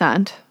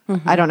consent.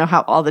 I don't know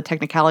how all the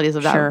technicalities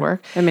of that would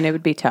work. I mean, it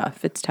would be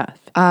tough. It's tough.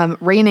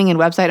 Reining in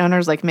website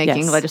owners, like making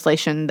Yes.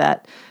 legislation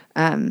that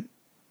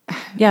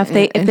Yeah, if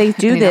they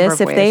do any number this,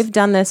 of if ways. they've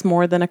done this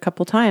more than a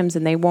couple times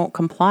and they won't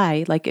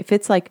comply, like if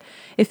it's like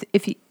if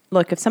you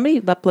look, if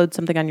somebody uploads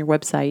something on your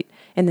website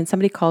and then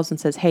somebody calls and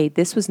says, "Hey,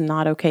 this was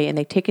not okay," and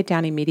they take it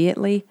down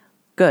immediately,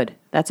 good.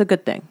 That's a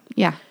good thing.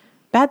 yeah.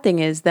 Bad thing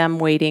is them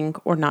waiting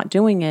or not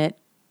doing it,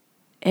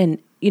 and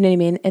you know what I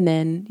mean. And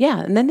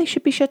then they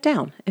should be shut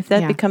down if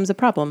that Yeah. becomes a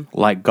problem.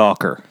 Like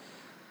Gawker.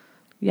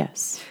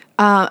 Yes.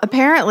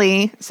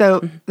 Apparently,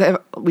 so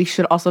we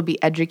should also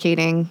be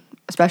educating,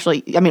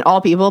 especially, I mean, all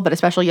people, but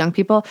especially young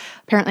people.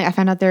 Apparently, I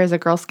found out there is a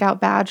Girl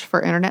Scout badge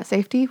for internet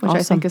safety, which I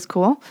Awesome. think is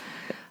cool.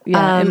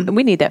 Yeah, and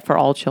we need that for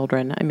all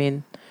children. I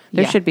mean,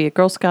 there Yeah. should be a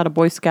Girl Scout, a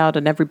Boy Scout,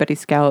 and everybody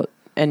Scout,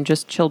 and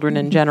just children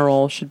in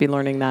general should be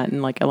learning that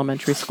in like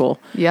elementary school.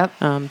 Yep.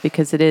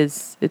 Because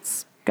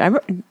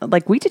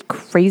like we did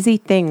crazy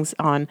things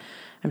on,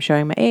 I'm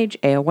showing my age,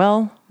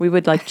 AOL. We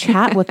would like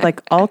chat with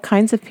like all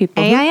kinds of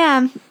people.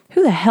 AIM.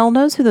 Who the hell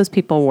knows who those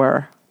people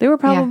were? They were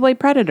probably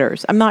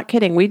predators. I'm not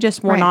kidding. We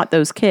just were Right. not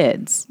those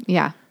kids.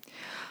 Yeah.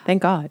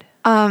 Thank God.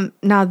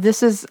 Now,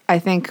 this is, I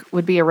think,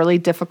 would be a really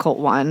difficult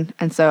one.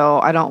 And so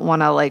I don't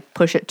want to like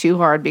push it too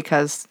hard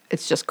because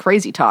it's just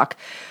crazy talk.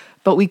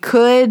 But we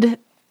could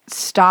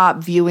stop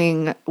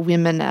viewing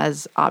women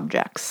as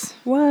objects.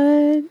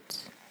 What?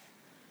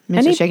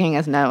 Mitch is shaking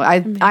his no.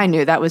 I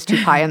knew that was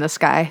too pie in the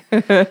sky.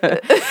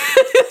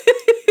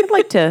 I'd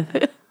like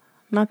to,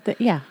 not that,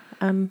 yeah.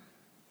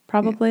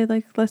 Probably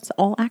like, let's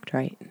all act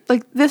right.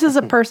 Like, this is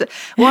a person.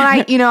 Well,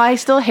 I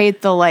still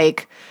hate the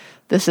like,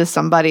 this is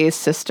somebody's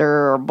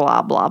sister or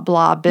blah, blah,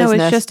 blah business.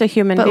 No, it's just a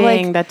human But,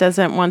 being like, that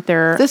doesn't want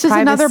their this is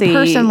another privacy-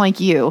 person like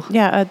you.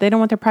 Yeah, they don't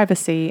want their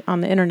privacy on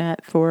the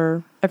internet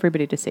for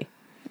everybody to see.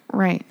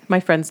 Right. My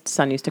friend's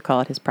son used to call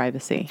it his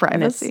privacy.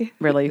 And it's Privacy.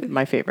 really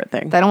my favorite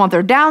thing. They don't want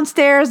their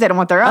downstairs. They don't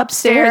want their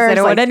upstairs. They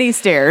don't like, want any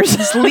stairs.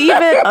 Just leave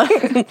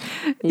it.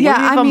 Yeah,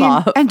 I them mean,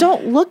 off. and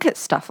don't look at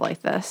stuff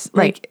like this.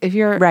 Right. Like if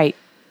you're Right.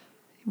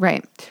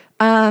 right.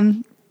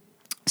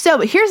 So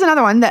here's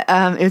another one that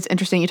it was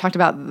interesting. You talked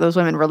about those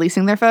women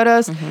releasing their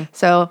photos.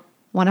 So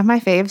one of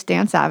my faves,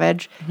 Dan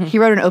Savage, he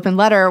wrote an open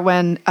letter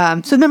when.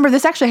 So remember,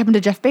 this actually happened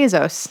to Jeff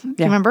Bezos.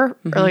 You remember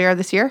earlier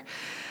this year?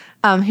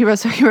 He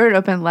wrote an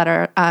open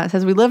letter. It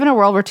says, "We live in a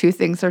world where two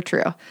things are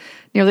true.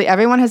 Nearly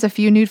everyone has a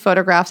few nude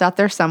photographs out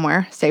there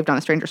somewhere, saved on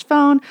a stranger's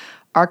phone,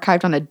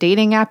 archived on a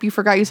dating app you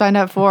forgot you signed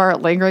up for,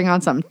 lingering on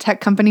some tech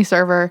company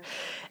server.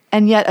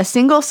 And yet a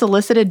single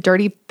solicited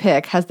dirty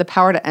pic has the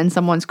power to end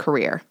someone's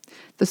career.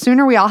 The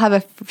sooner we all have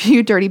a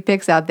few dirty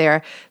pics out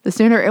there, the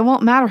sooner it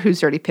won't matter whose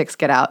dirty pics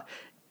get out.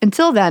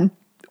 Until then,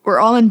 we're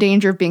all in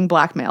danger of being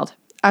blackmailed.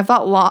 I've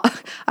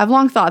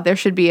long thought there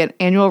should be an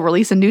annual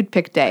release a nude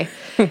pic day.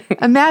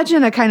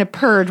 Imagine a kind of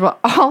purge where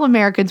all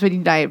Americans would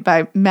unite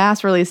by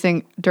mass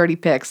releasing dirty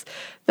pics,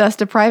 thus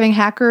depriving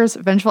hackers,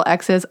 vengeful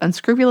exes,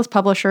 unscrupulous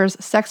publishers,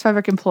 sex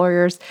traffic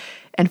employers,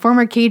 and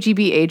former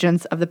KGB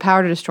agents of the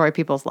power to destroy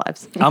people's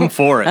lives. I'm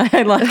for it.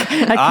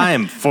 I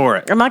am for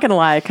it. I'm not going to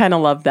lie. I kind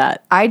of love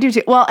that. I do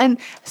too. Well, and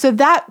so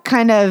that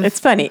kind of... It's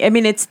funny. I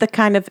mean, it's the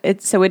kind of...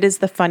 So it is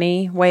the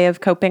funny way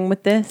of coping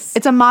with this.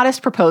 It's a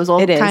modest proposal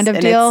It is, kind of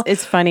and deal.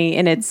 It's funny,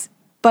 and it's...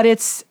 But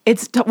it's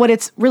what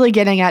it's really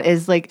getting at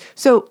is like,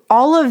 so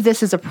all of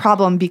this is a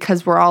problem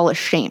because we're all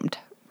ashamed,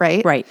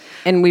 right? Right.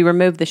 And we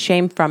remove the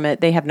shame from it.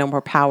 They have no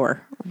more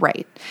power.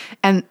 Right.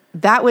 And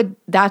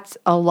that's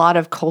a lot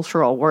of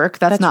cultural work.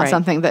 That's not right.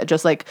 something that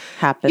just like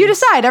Happens. you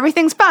decide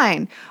everything's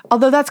fine.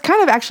 Although that's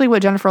kind of actually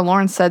what Jennifer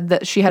Lawrence said,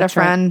 that she had a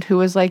friend who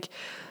was like,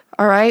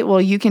 all right, well,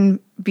 you can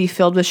be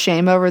filled with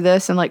shame over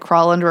this and like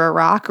crawl under a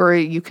rock, or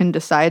you can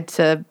decide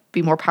to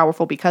be more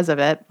powerful because of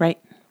it. Right.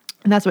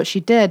 And that's what she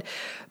did.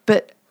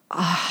 But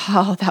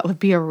that would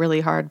be a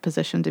really hard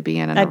position to be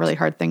in and a really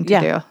hard thing to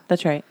Yeah, do.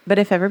 that's right. But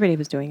if everybody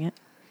was doing it.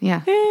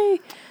 Yeah.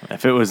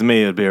 If it was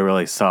me, it would be a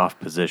really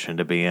soft position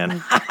to be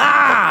in.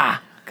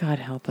 God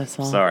help us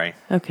all. Sorry.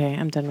 Okay,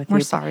 I'm done with We're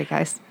you. sorry,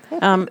 guys.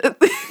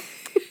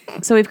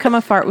 So we've come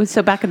afar.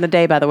 So back in the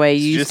day, by the way, you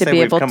Did you used just to say be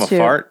we've able come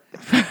to...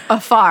 a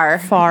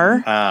fart?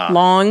 Afar.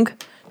 Long.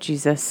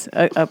 Jesus.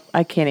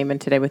 I can't even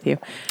today with you.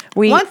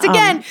 Once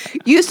again,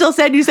 you still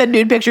said you sent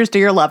nude pictures to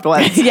your loved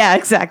ones. Yeah,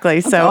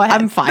 exactly. So Go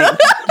ahead. I'm fine.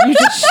 You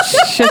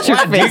just shut your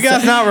Do face. you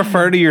guys not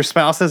refer to your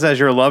spouses as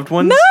your loved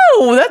ones?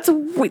 No,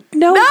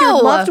 no.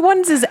 Your loved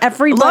ones is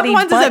everybody.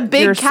 Loved ones is a but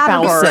big your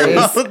category.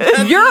 spouses.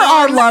 That's You're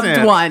our loved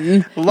nonsense.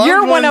 one. Loved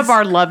You're one ones- of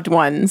our loved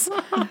ones.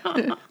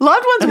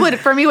 Loved ones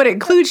would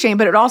include shame,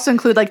 but it would also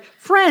include like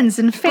friends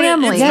and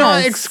family. It's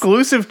not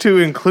exclusive to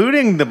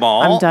including them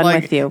all. I'm done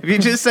Like, with you. If you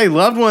just say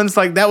loved ones,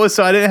 like that was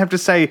so I didn't have to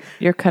say.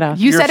 You're cut off.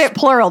 You said it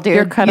plural, dude.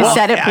 You're cut you off.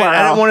 said it plural.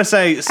 I don't want to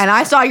say. And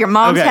I saw your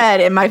mom's Okay.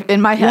 head in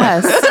my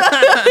head.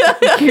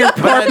 Yes. Your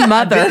poor I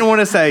mother. didn't want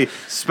to say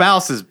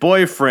spouses,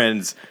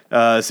 boyfriends,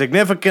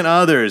 significant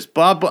others.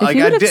 Blah blah. If Like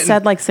you I would have didn't.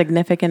 said like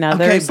significant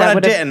others, okay, that but I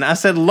would have- didn't. I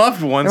said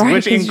loved ones, Right,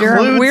 which 'cause you're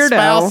a includes weirdo.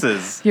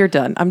 spouses. You're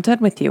done. I'm done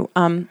with you.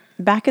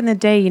 Back in the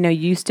day, you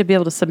used to be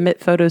able to submit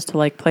photos to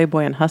like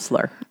Playboy and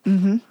Hustler.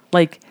 Mm-hmm.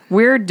 Like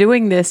we're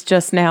doing this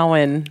just now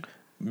in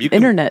You can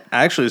internet.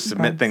 actually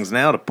submit things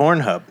now to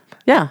Pornhub.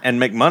 Yeah. And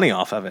make money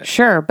off of it.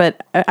 Sure,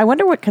 but I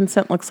wonder what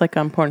consent looks like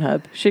on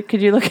Pornhub.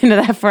 Could you look into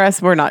that for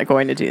us? We're not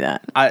going to do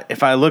that.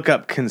 If I look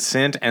up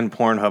consent and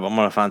Pornhub, I'm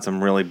going to find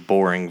some really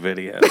boring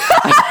videos.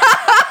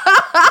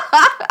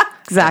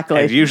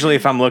 Exactly. And usually,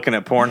 if I'm looking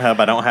at Pornhub,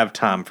 I don't have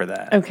time for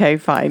that. Okay,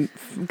 fine.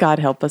 God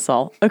help us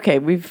all. Okay,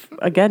 we've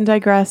again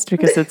digressed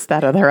because it's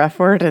that other F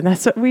word, and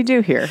that's what we do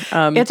here.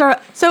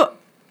 So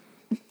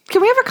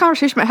can we have a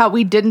conversation about how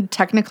we didn't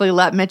technically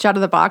let Mitch out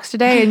of the box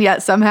today, and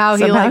yet somehow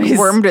he like he's-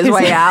 wormed his he's-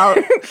 way out?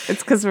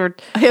 It's because we're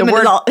Him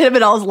and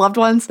all his loved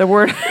ones. the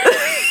word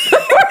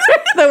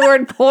the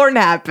word porn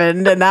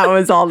happened, and that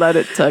was all that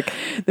it took.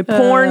 The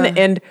porn,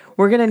 and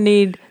we're gonna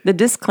need the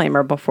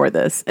disclaimer before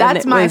this. And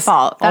That's it my was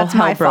fault. all That's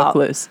hell my broke fault.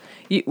 loose.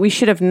 We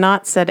should have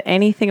not said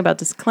anything about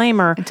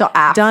disclaimer Until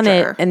done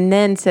it, after. and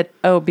then said,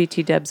 "Oh,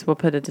 BT Dubs will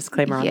put a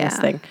disclaimer on this Yeah.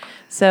 thing."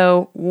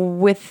 So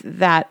with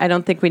that, I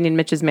don't think we need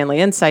Mitch's manly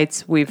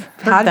insights. We've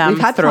heard them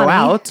we've had throw plenty.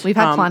 out. We've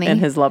had plenty. And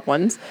his loved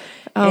ones.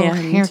 Oh, and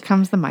here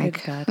comes the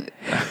mic. God.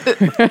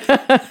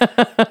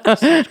 I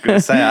was going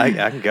to say,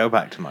 I can go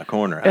back to my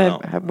corner.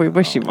 We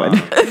wish you would.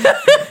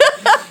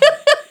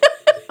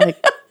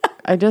 Like,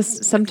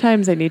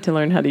 sometimes I need to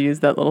learn how to use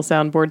that little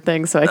soundboard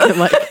thing so I can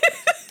like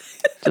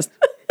just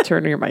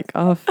turn your mic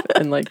off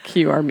and like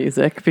cue our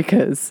music,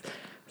 because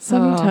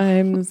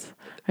sometimes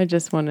I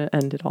just want to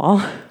end it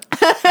all.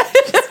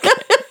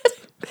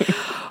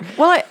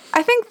 Well,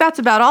 I think that's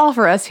about all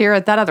for us here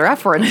at That Other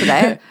F Word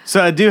today.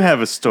 So I do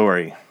have a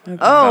story. Oh,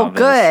 about this,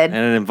 good.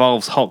 and it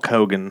involves Hulk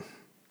Hogan.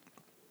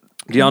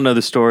 Do y'all know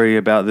the story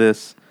about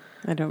this?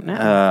 I don't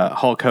know.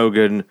 Hulk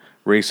Hogan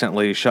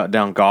recently shut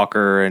down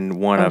Gawker and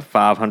won a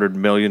 $500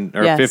 million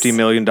or Yes. $50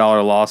 million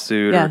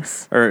lawsuit.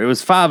 Yes. Or it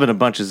was 5 and a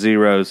bunch of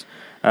zeros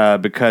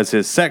because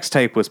his sex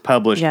tape was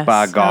published Yes.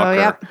 by Oh,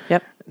 Gawker.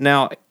 Yep.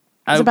 Now, It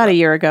was about a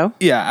year ago.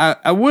 Yeah,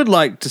 I would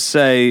like to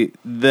say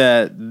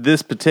that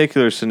this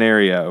particular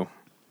scenario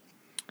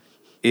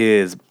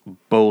is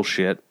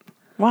bullshit.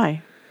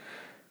 Why?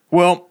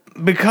 Well,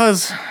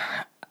 because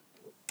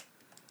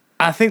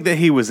I think that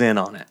he was in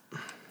on it.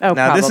 Oh,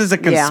 Now, this is a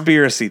yeah.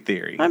 conspiracy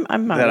theory I'm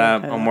not that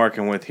okay with I'm that.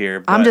 working with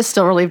here. I'm but just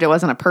still relieved it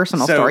wasn't a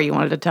personal So- story you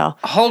wanted to tell.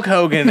 Hulk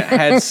Hogan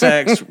had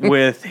sex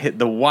with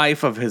the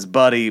wife of his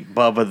buddy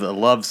Bubba the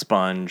Love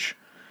Sponge,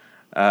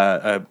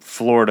 a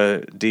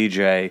Florida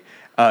DJ,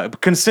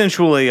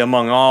 consensually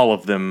among all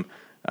of them,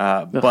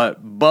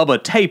 but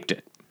Bubba taped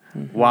it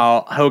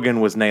while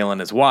Hogan was nailing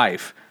his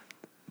wife.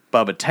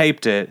 Bubba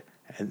taped it,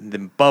 and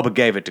then Bubba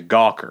gave it to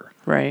Gawker.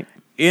 Right.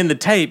 In the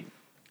tape,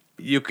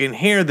 you can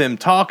hear them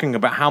talking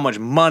about how much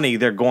money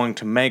they're going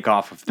to make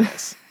off of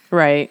this.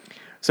 Right.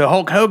 So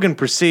Hulk Hogan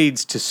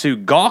proceeds to sue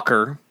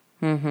Gawker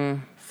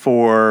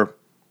for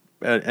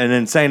an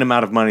insane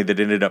amount of money that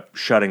ended up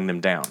shutting them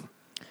down.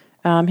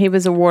 He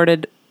was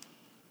awarded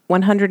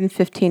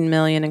 $115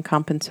 million in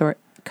compensatory.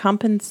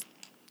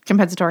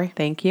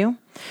 Thank you,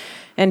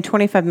 and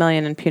 $25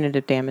 million in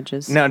punitive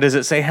damages. Now, does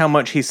it say how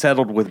much he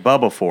settled with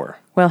Bubba for?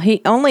 Well,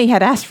 he only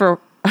had asked for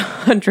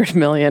 $100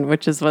 million,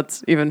 which is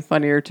what's even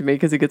funnier to me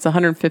because he gets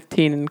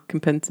 115 in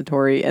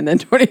compensatory and then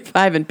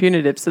 25 in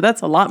punitive. So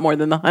that's a lot more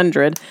than the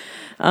 100.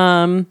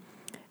 And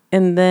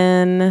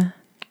then,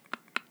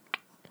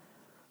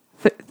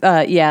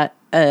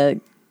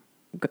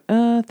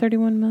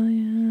 31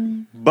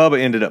 million. Bubba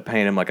ended up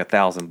paying him like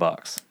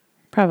 $1,000.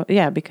 Probably,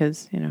 yeah,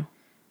 because has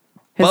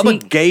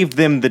Bubba gave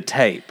them the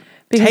tape,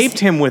 Because taped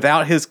him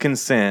without his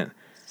consent,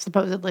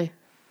 Supposedly.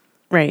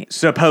 right.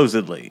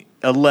 supposedly,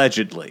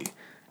 allegedly.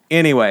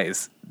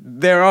 Anyways,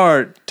 there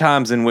are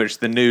times in which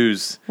the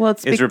news Well,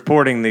 it's is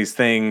reporting these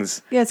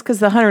things. Yeah, it's because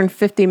the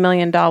 $150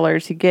 million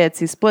he gets,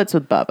 he splits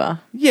with Bubba.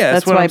 Yeah,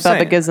 that's what why I'm Bubba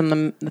saying. gives him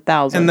the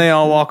 1,000. And they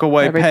all walk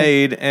away Everything.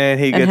 paid, and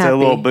he And gets a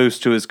little happy.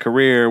 boost to his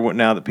career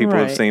now that people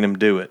have Right. seen him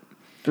do it.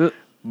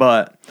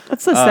 But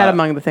That's so sad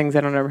among the things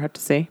I don't ever have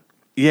to see.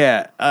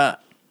 yeah, I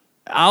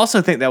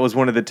also think that was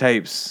one of the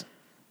tapes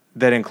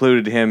that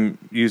included him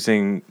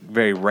using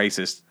very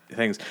racist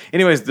things.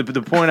 Anyways, the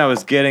point I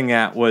was getting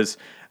at was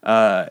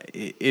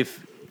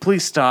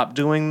please stop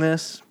doing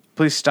this.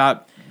 Please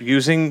stop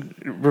using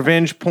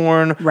revenge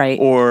porn Right.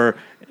 or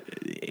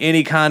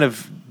any kind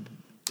of.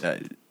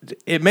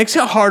 It makes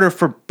it harder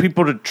for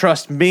people to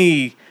trust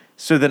me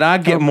so that I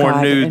get more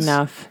God, nudes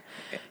Enough.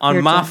 on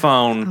You're my done.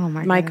 phone. Oh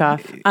my Mic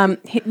God. off.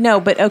 No,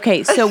 but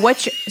okay. So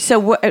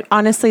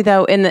honestly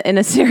though, in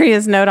a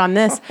serious note on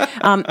this,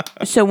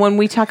 so when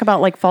we talk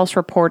about like false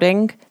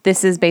reporting,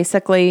 this is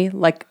basically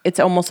like it's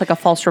almost like a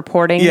false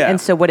reporting. Yeah.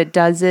 And so what it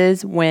does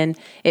is when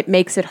it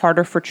makes it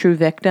harder for true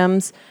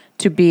victims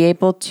to be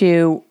able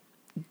to.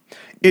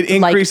 It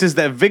increases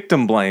that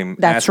victim blame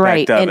That's aspect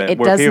right, of and it, it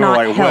where does people not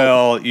are like, help.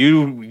 well,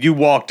 you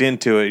walked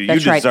into it.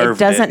 That's you right. It deserved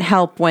doesn't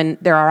help when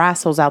there are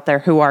assholes out there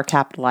who are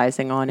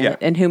capitalizing on it Yeah.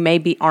 and who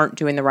maybe aren't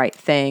doing the right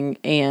thing.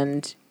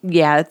 And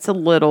yeah, it's a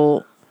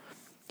little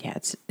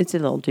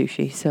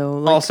douchey.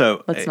 So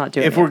Also, let's not do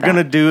it. if we're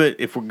gonna do it,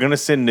 if we're gonna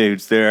send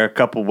nudes, there are a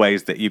couple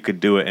ways that you could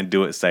do it and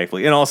do it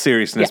safely. In all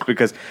seriousness, Yeah.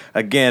 because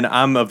again,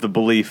 I'm of the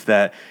belief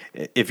that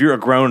if you're a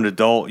grown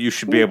adult, you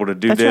should be able to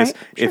do That's this right.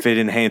 if it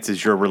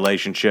enhances your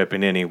relationship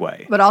in any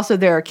way. But also,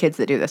 there are kids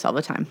that do this all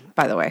the time,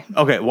 by the way.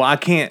 Okay, well,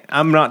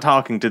 I'm not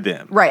talking to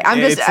them. Right,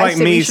 It's I like say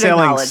we me should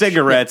selling acknowledge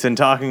cigarettes and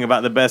talking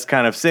about the best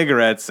kind of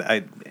cigarettes.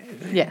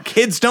 Yeah.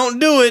 Kids don't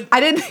do it. I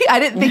didn't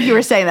think you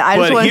were saying that. I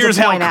just But wanted here's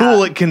to how point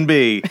cool out. it can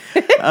be.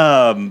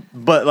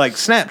 But like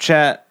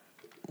Snapchat,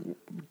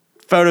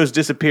 photos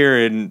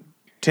disappear in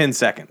 10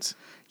 seconds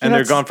and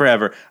they're that's- gone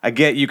forever. I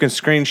get you can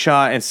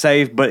screenshot and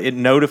save, but it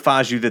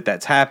notifies you that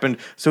that's happened.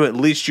 So at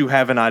least you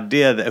have an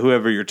idea that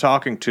whoever you're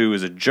talking to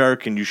is a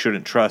jerk and you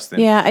shouldn't trust them.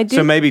 Yeah, I do-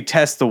 So maybe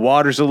test the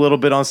waters a little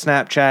bit on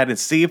Snapchat and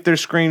see if they're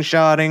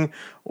screenshotting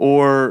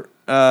or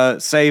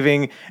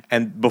saving,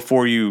 and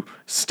before you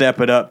step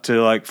it up to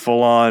like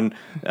full on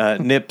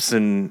nips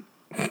and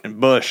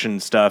bush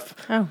and stuff.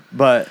 Oh.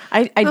 But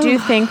I do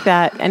think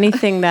that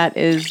anything that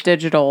is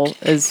digital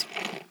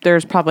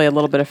there's probably a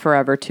little bit of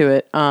forever to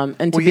it, and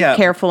to Well, be yeah.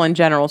 careful in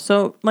general.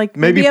 So like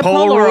Maybe a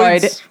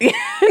Polaroids? Polaroid,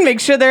 and make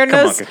sure there are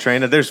come no. on,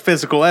 Katrina, there's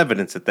physical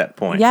evidence at that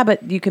point. Yeah,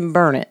 but you can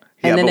burn it.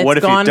 Yeah, And then but it's what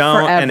if you gone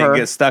don't forever. and it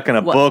gets stuck in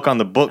a What- book on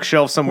the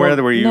bookshelf somewhere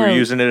Well, where you were no.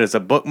 using it as a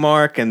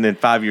bookmark, and then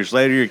 5 years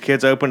later your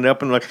kids open it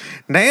up and like,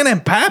 Nan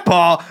and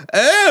Papa,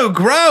 oh,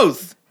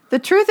 gross. The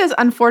truth is,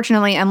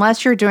 unfortunately,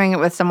 unless you're doing it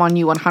with someone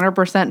you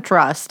 100%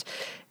 trust,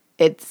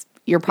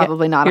 you're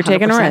probably not you're 100%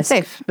 taking a risk.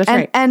 safe. That's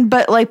and, right.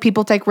 But like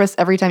people take risks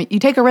every time. You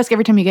take a risk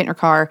every time you get in your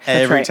car.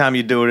 Every right. time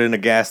you do it in a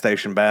gas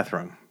station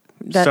bathroom.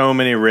 So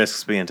many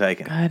risks being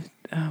taken. God,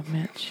 oh,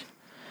 Mitch,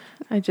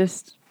 I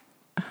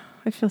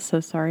feel so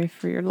sorry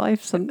for your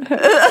life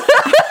sometimes.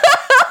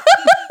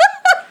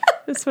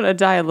 Just want to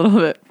die a little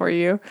bit for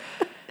you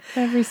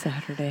every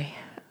Saturday.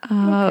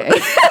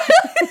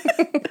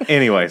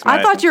 Anyways,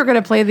 I thought you were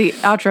going to play the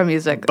outro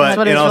music. but That's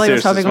what I in all really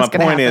was seriousness, hoping my was going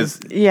to point happen. is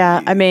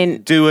Yeah, I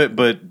mean, do it,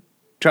 but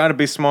try to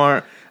be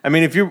smart. I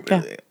mean, if you're,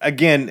 Yeah.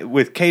 again,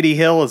 with Katie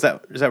Hill, is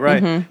that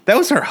right? Mm-hmm. That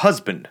was her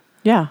husband.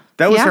 yeah.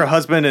 That was Yeah. her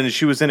husband, and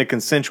she was in a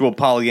consensual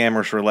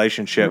polyamorous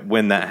relationship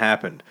when that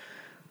happened.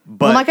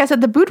 But Well, like I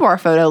said, the boudoir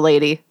photo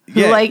lady.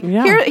 Who Yeah. like,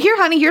 Yeah. here,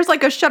 honey, here's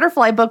like a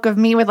Shutterfly book of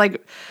me with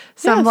like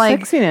some Yeah, like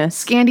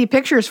sexiness. scandy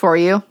pictures for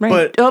you.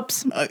 Right. But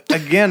Oops.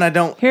 Again, I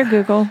don't. Here,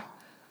 Google.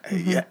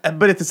 Yeah,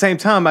 but at the same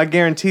time, I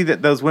guarantee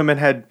that those women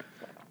had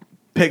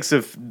pics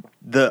of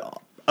the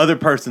other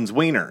person's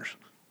wieners.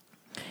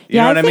 You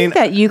know what I mean? I think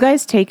that you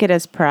guys take it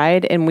as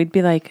pride, and we'd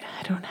be like,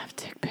 I don't have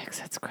dick pics.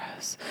 That's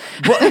gross.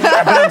 But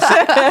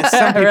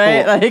some people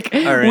Right? Like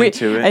are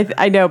into it.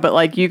 I know, but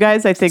like you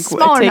guys, I think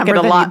Smaller take it number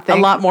a than you'd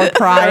think. lot more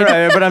pride.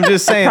 Right, but I'm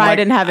just saying, Pride like,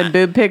 in having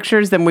boob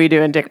pictures than we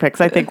do in dick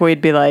pics. I think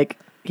we'd be like,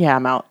 yeah,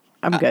 I'm out.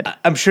 I'm good.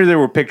 I'm sure there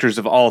were pictures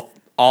of all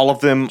of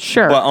them,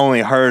 Sure. but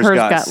only hers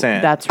got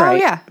sent. That's Oh, right.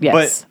 yeah. Yes.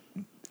 But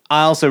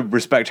I also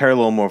respect her a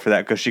little more for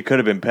that because she could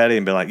have been petty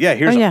and been like, yeah,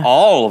 here's Oh, yeah.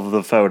 all of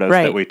the photos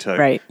Right, that we took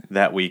right.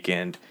 that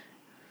weekend.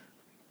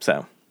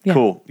 So, Yeah.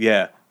 cool.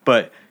 Yeah.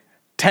 But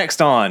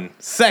text on,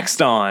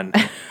 sext on,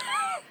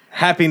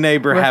 happy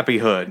neighbor, happy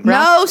hood.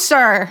 No,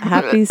 sir.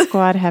 Happy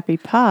squad, happy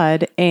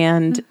pod,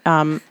 and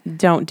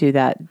don't do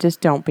that. Just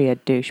don't be a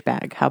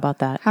douchebag. How about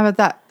that? How about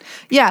that?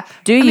 Yeah.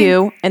 Do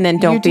you, and then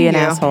don't you be do an you.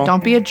 asshole.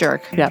 Don't be a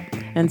jerk. Yep.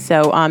 And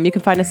so you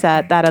can find us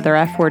at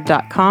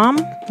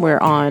thatotherfword.com. We're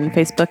on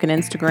Facebook and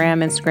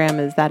Instagram. Instagram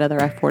is That Other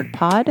F Word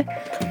Pod.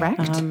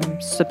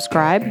 Correct.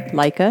 Subscribe,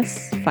 like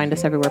us, find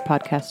us everywhere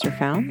podcasts are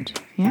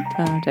found. Yeah.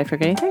 Did I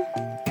forget anything?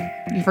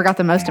 You forgot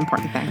the most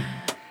important thing.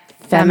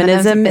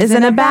 Feminism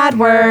isn't a bad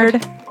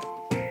word.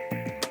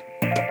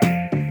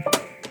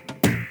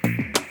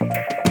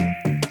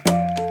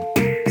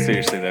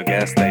 Seriously, though,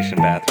 gas station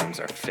bathrooms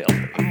are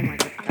filthy. Oh my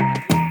God.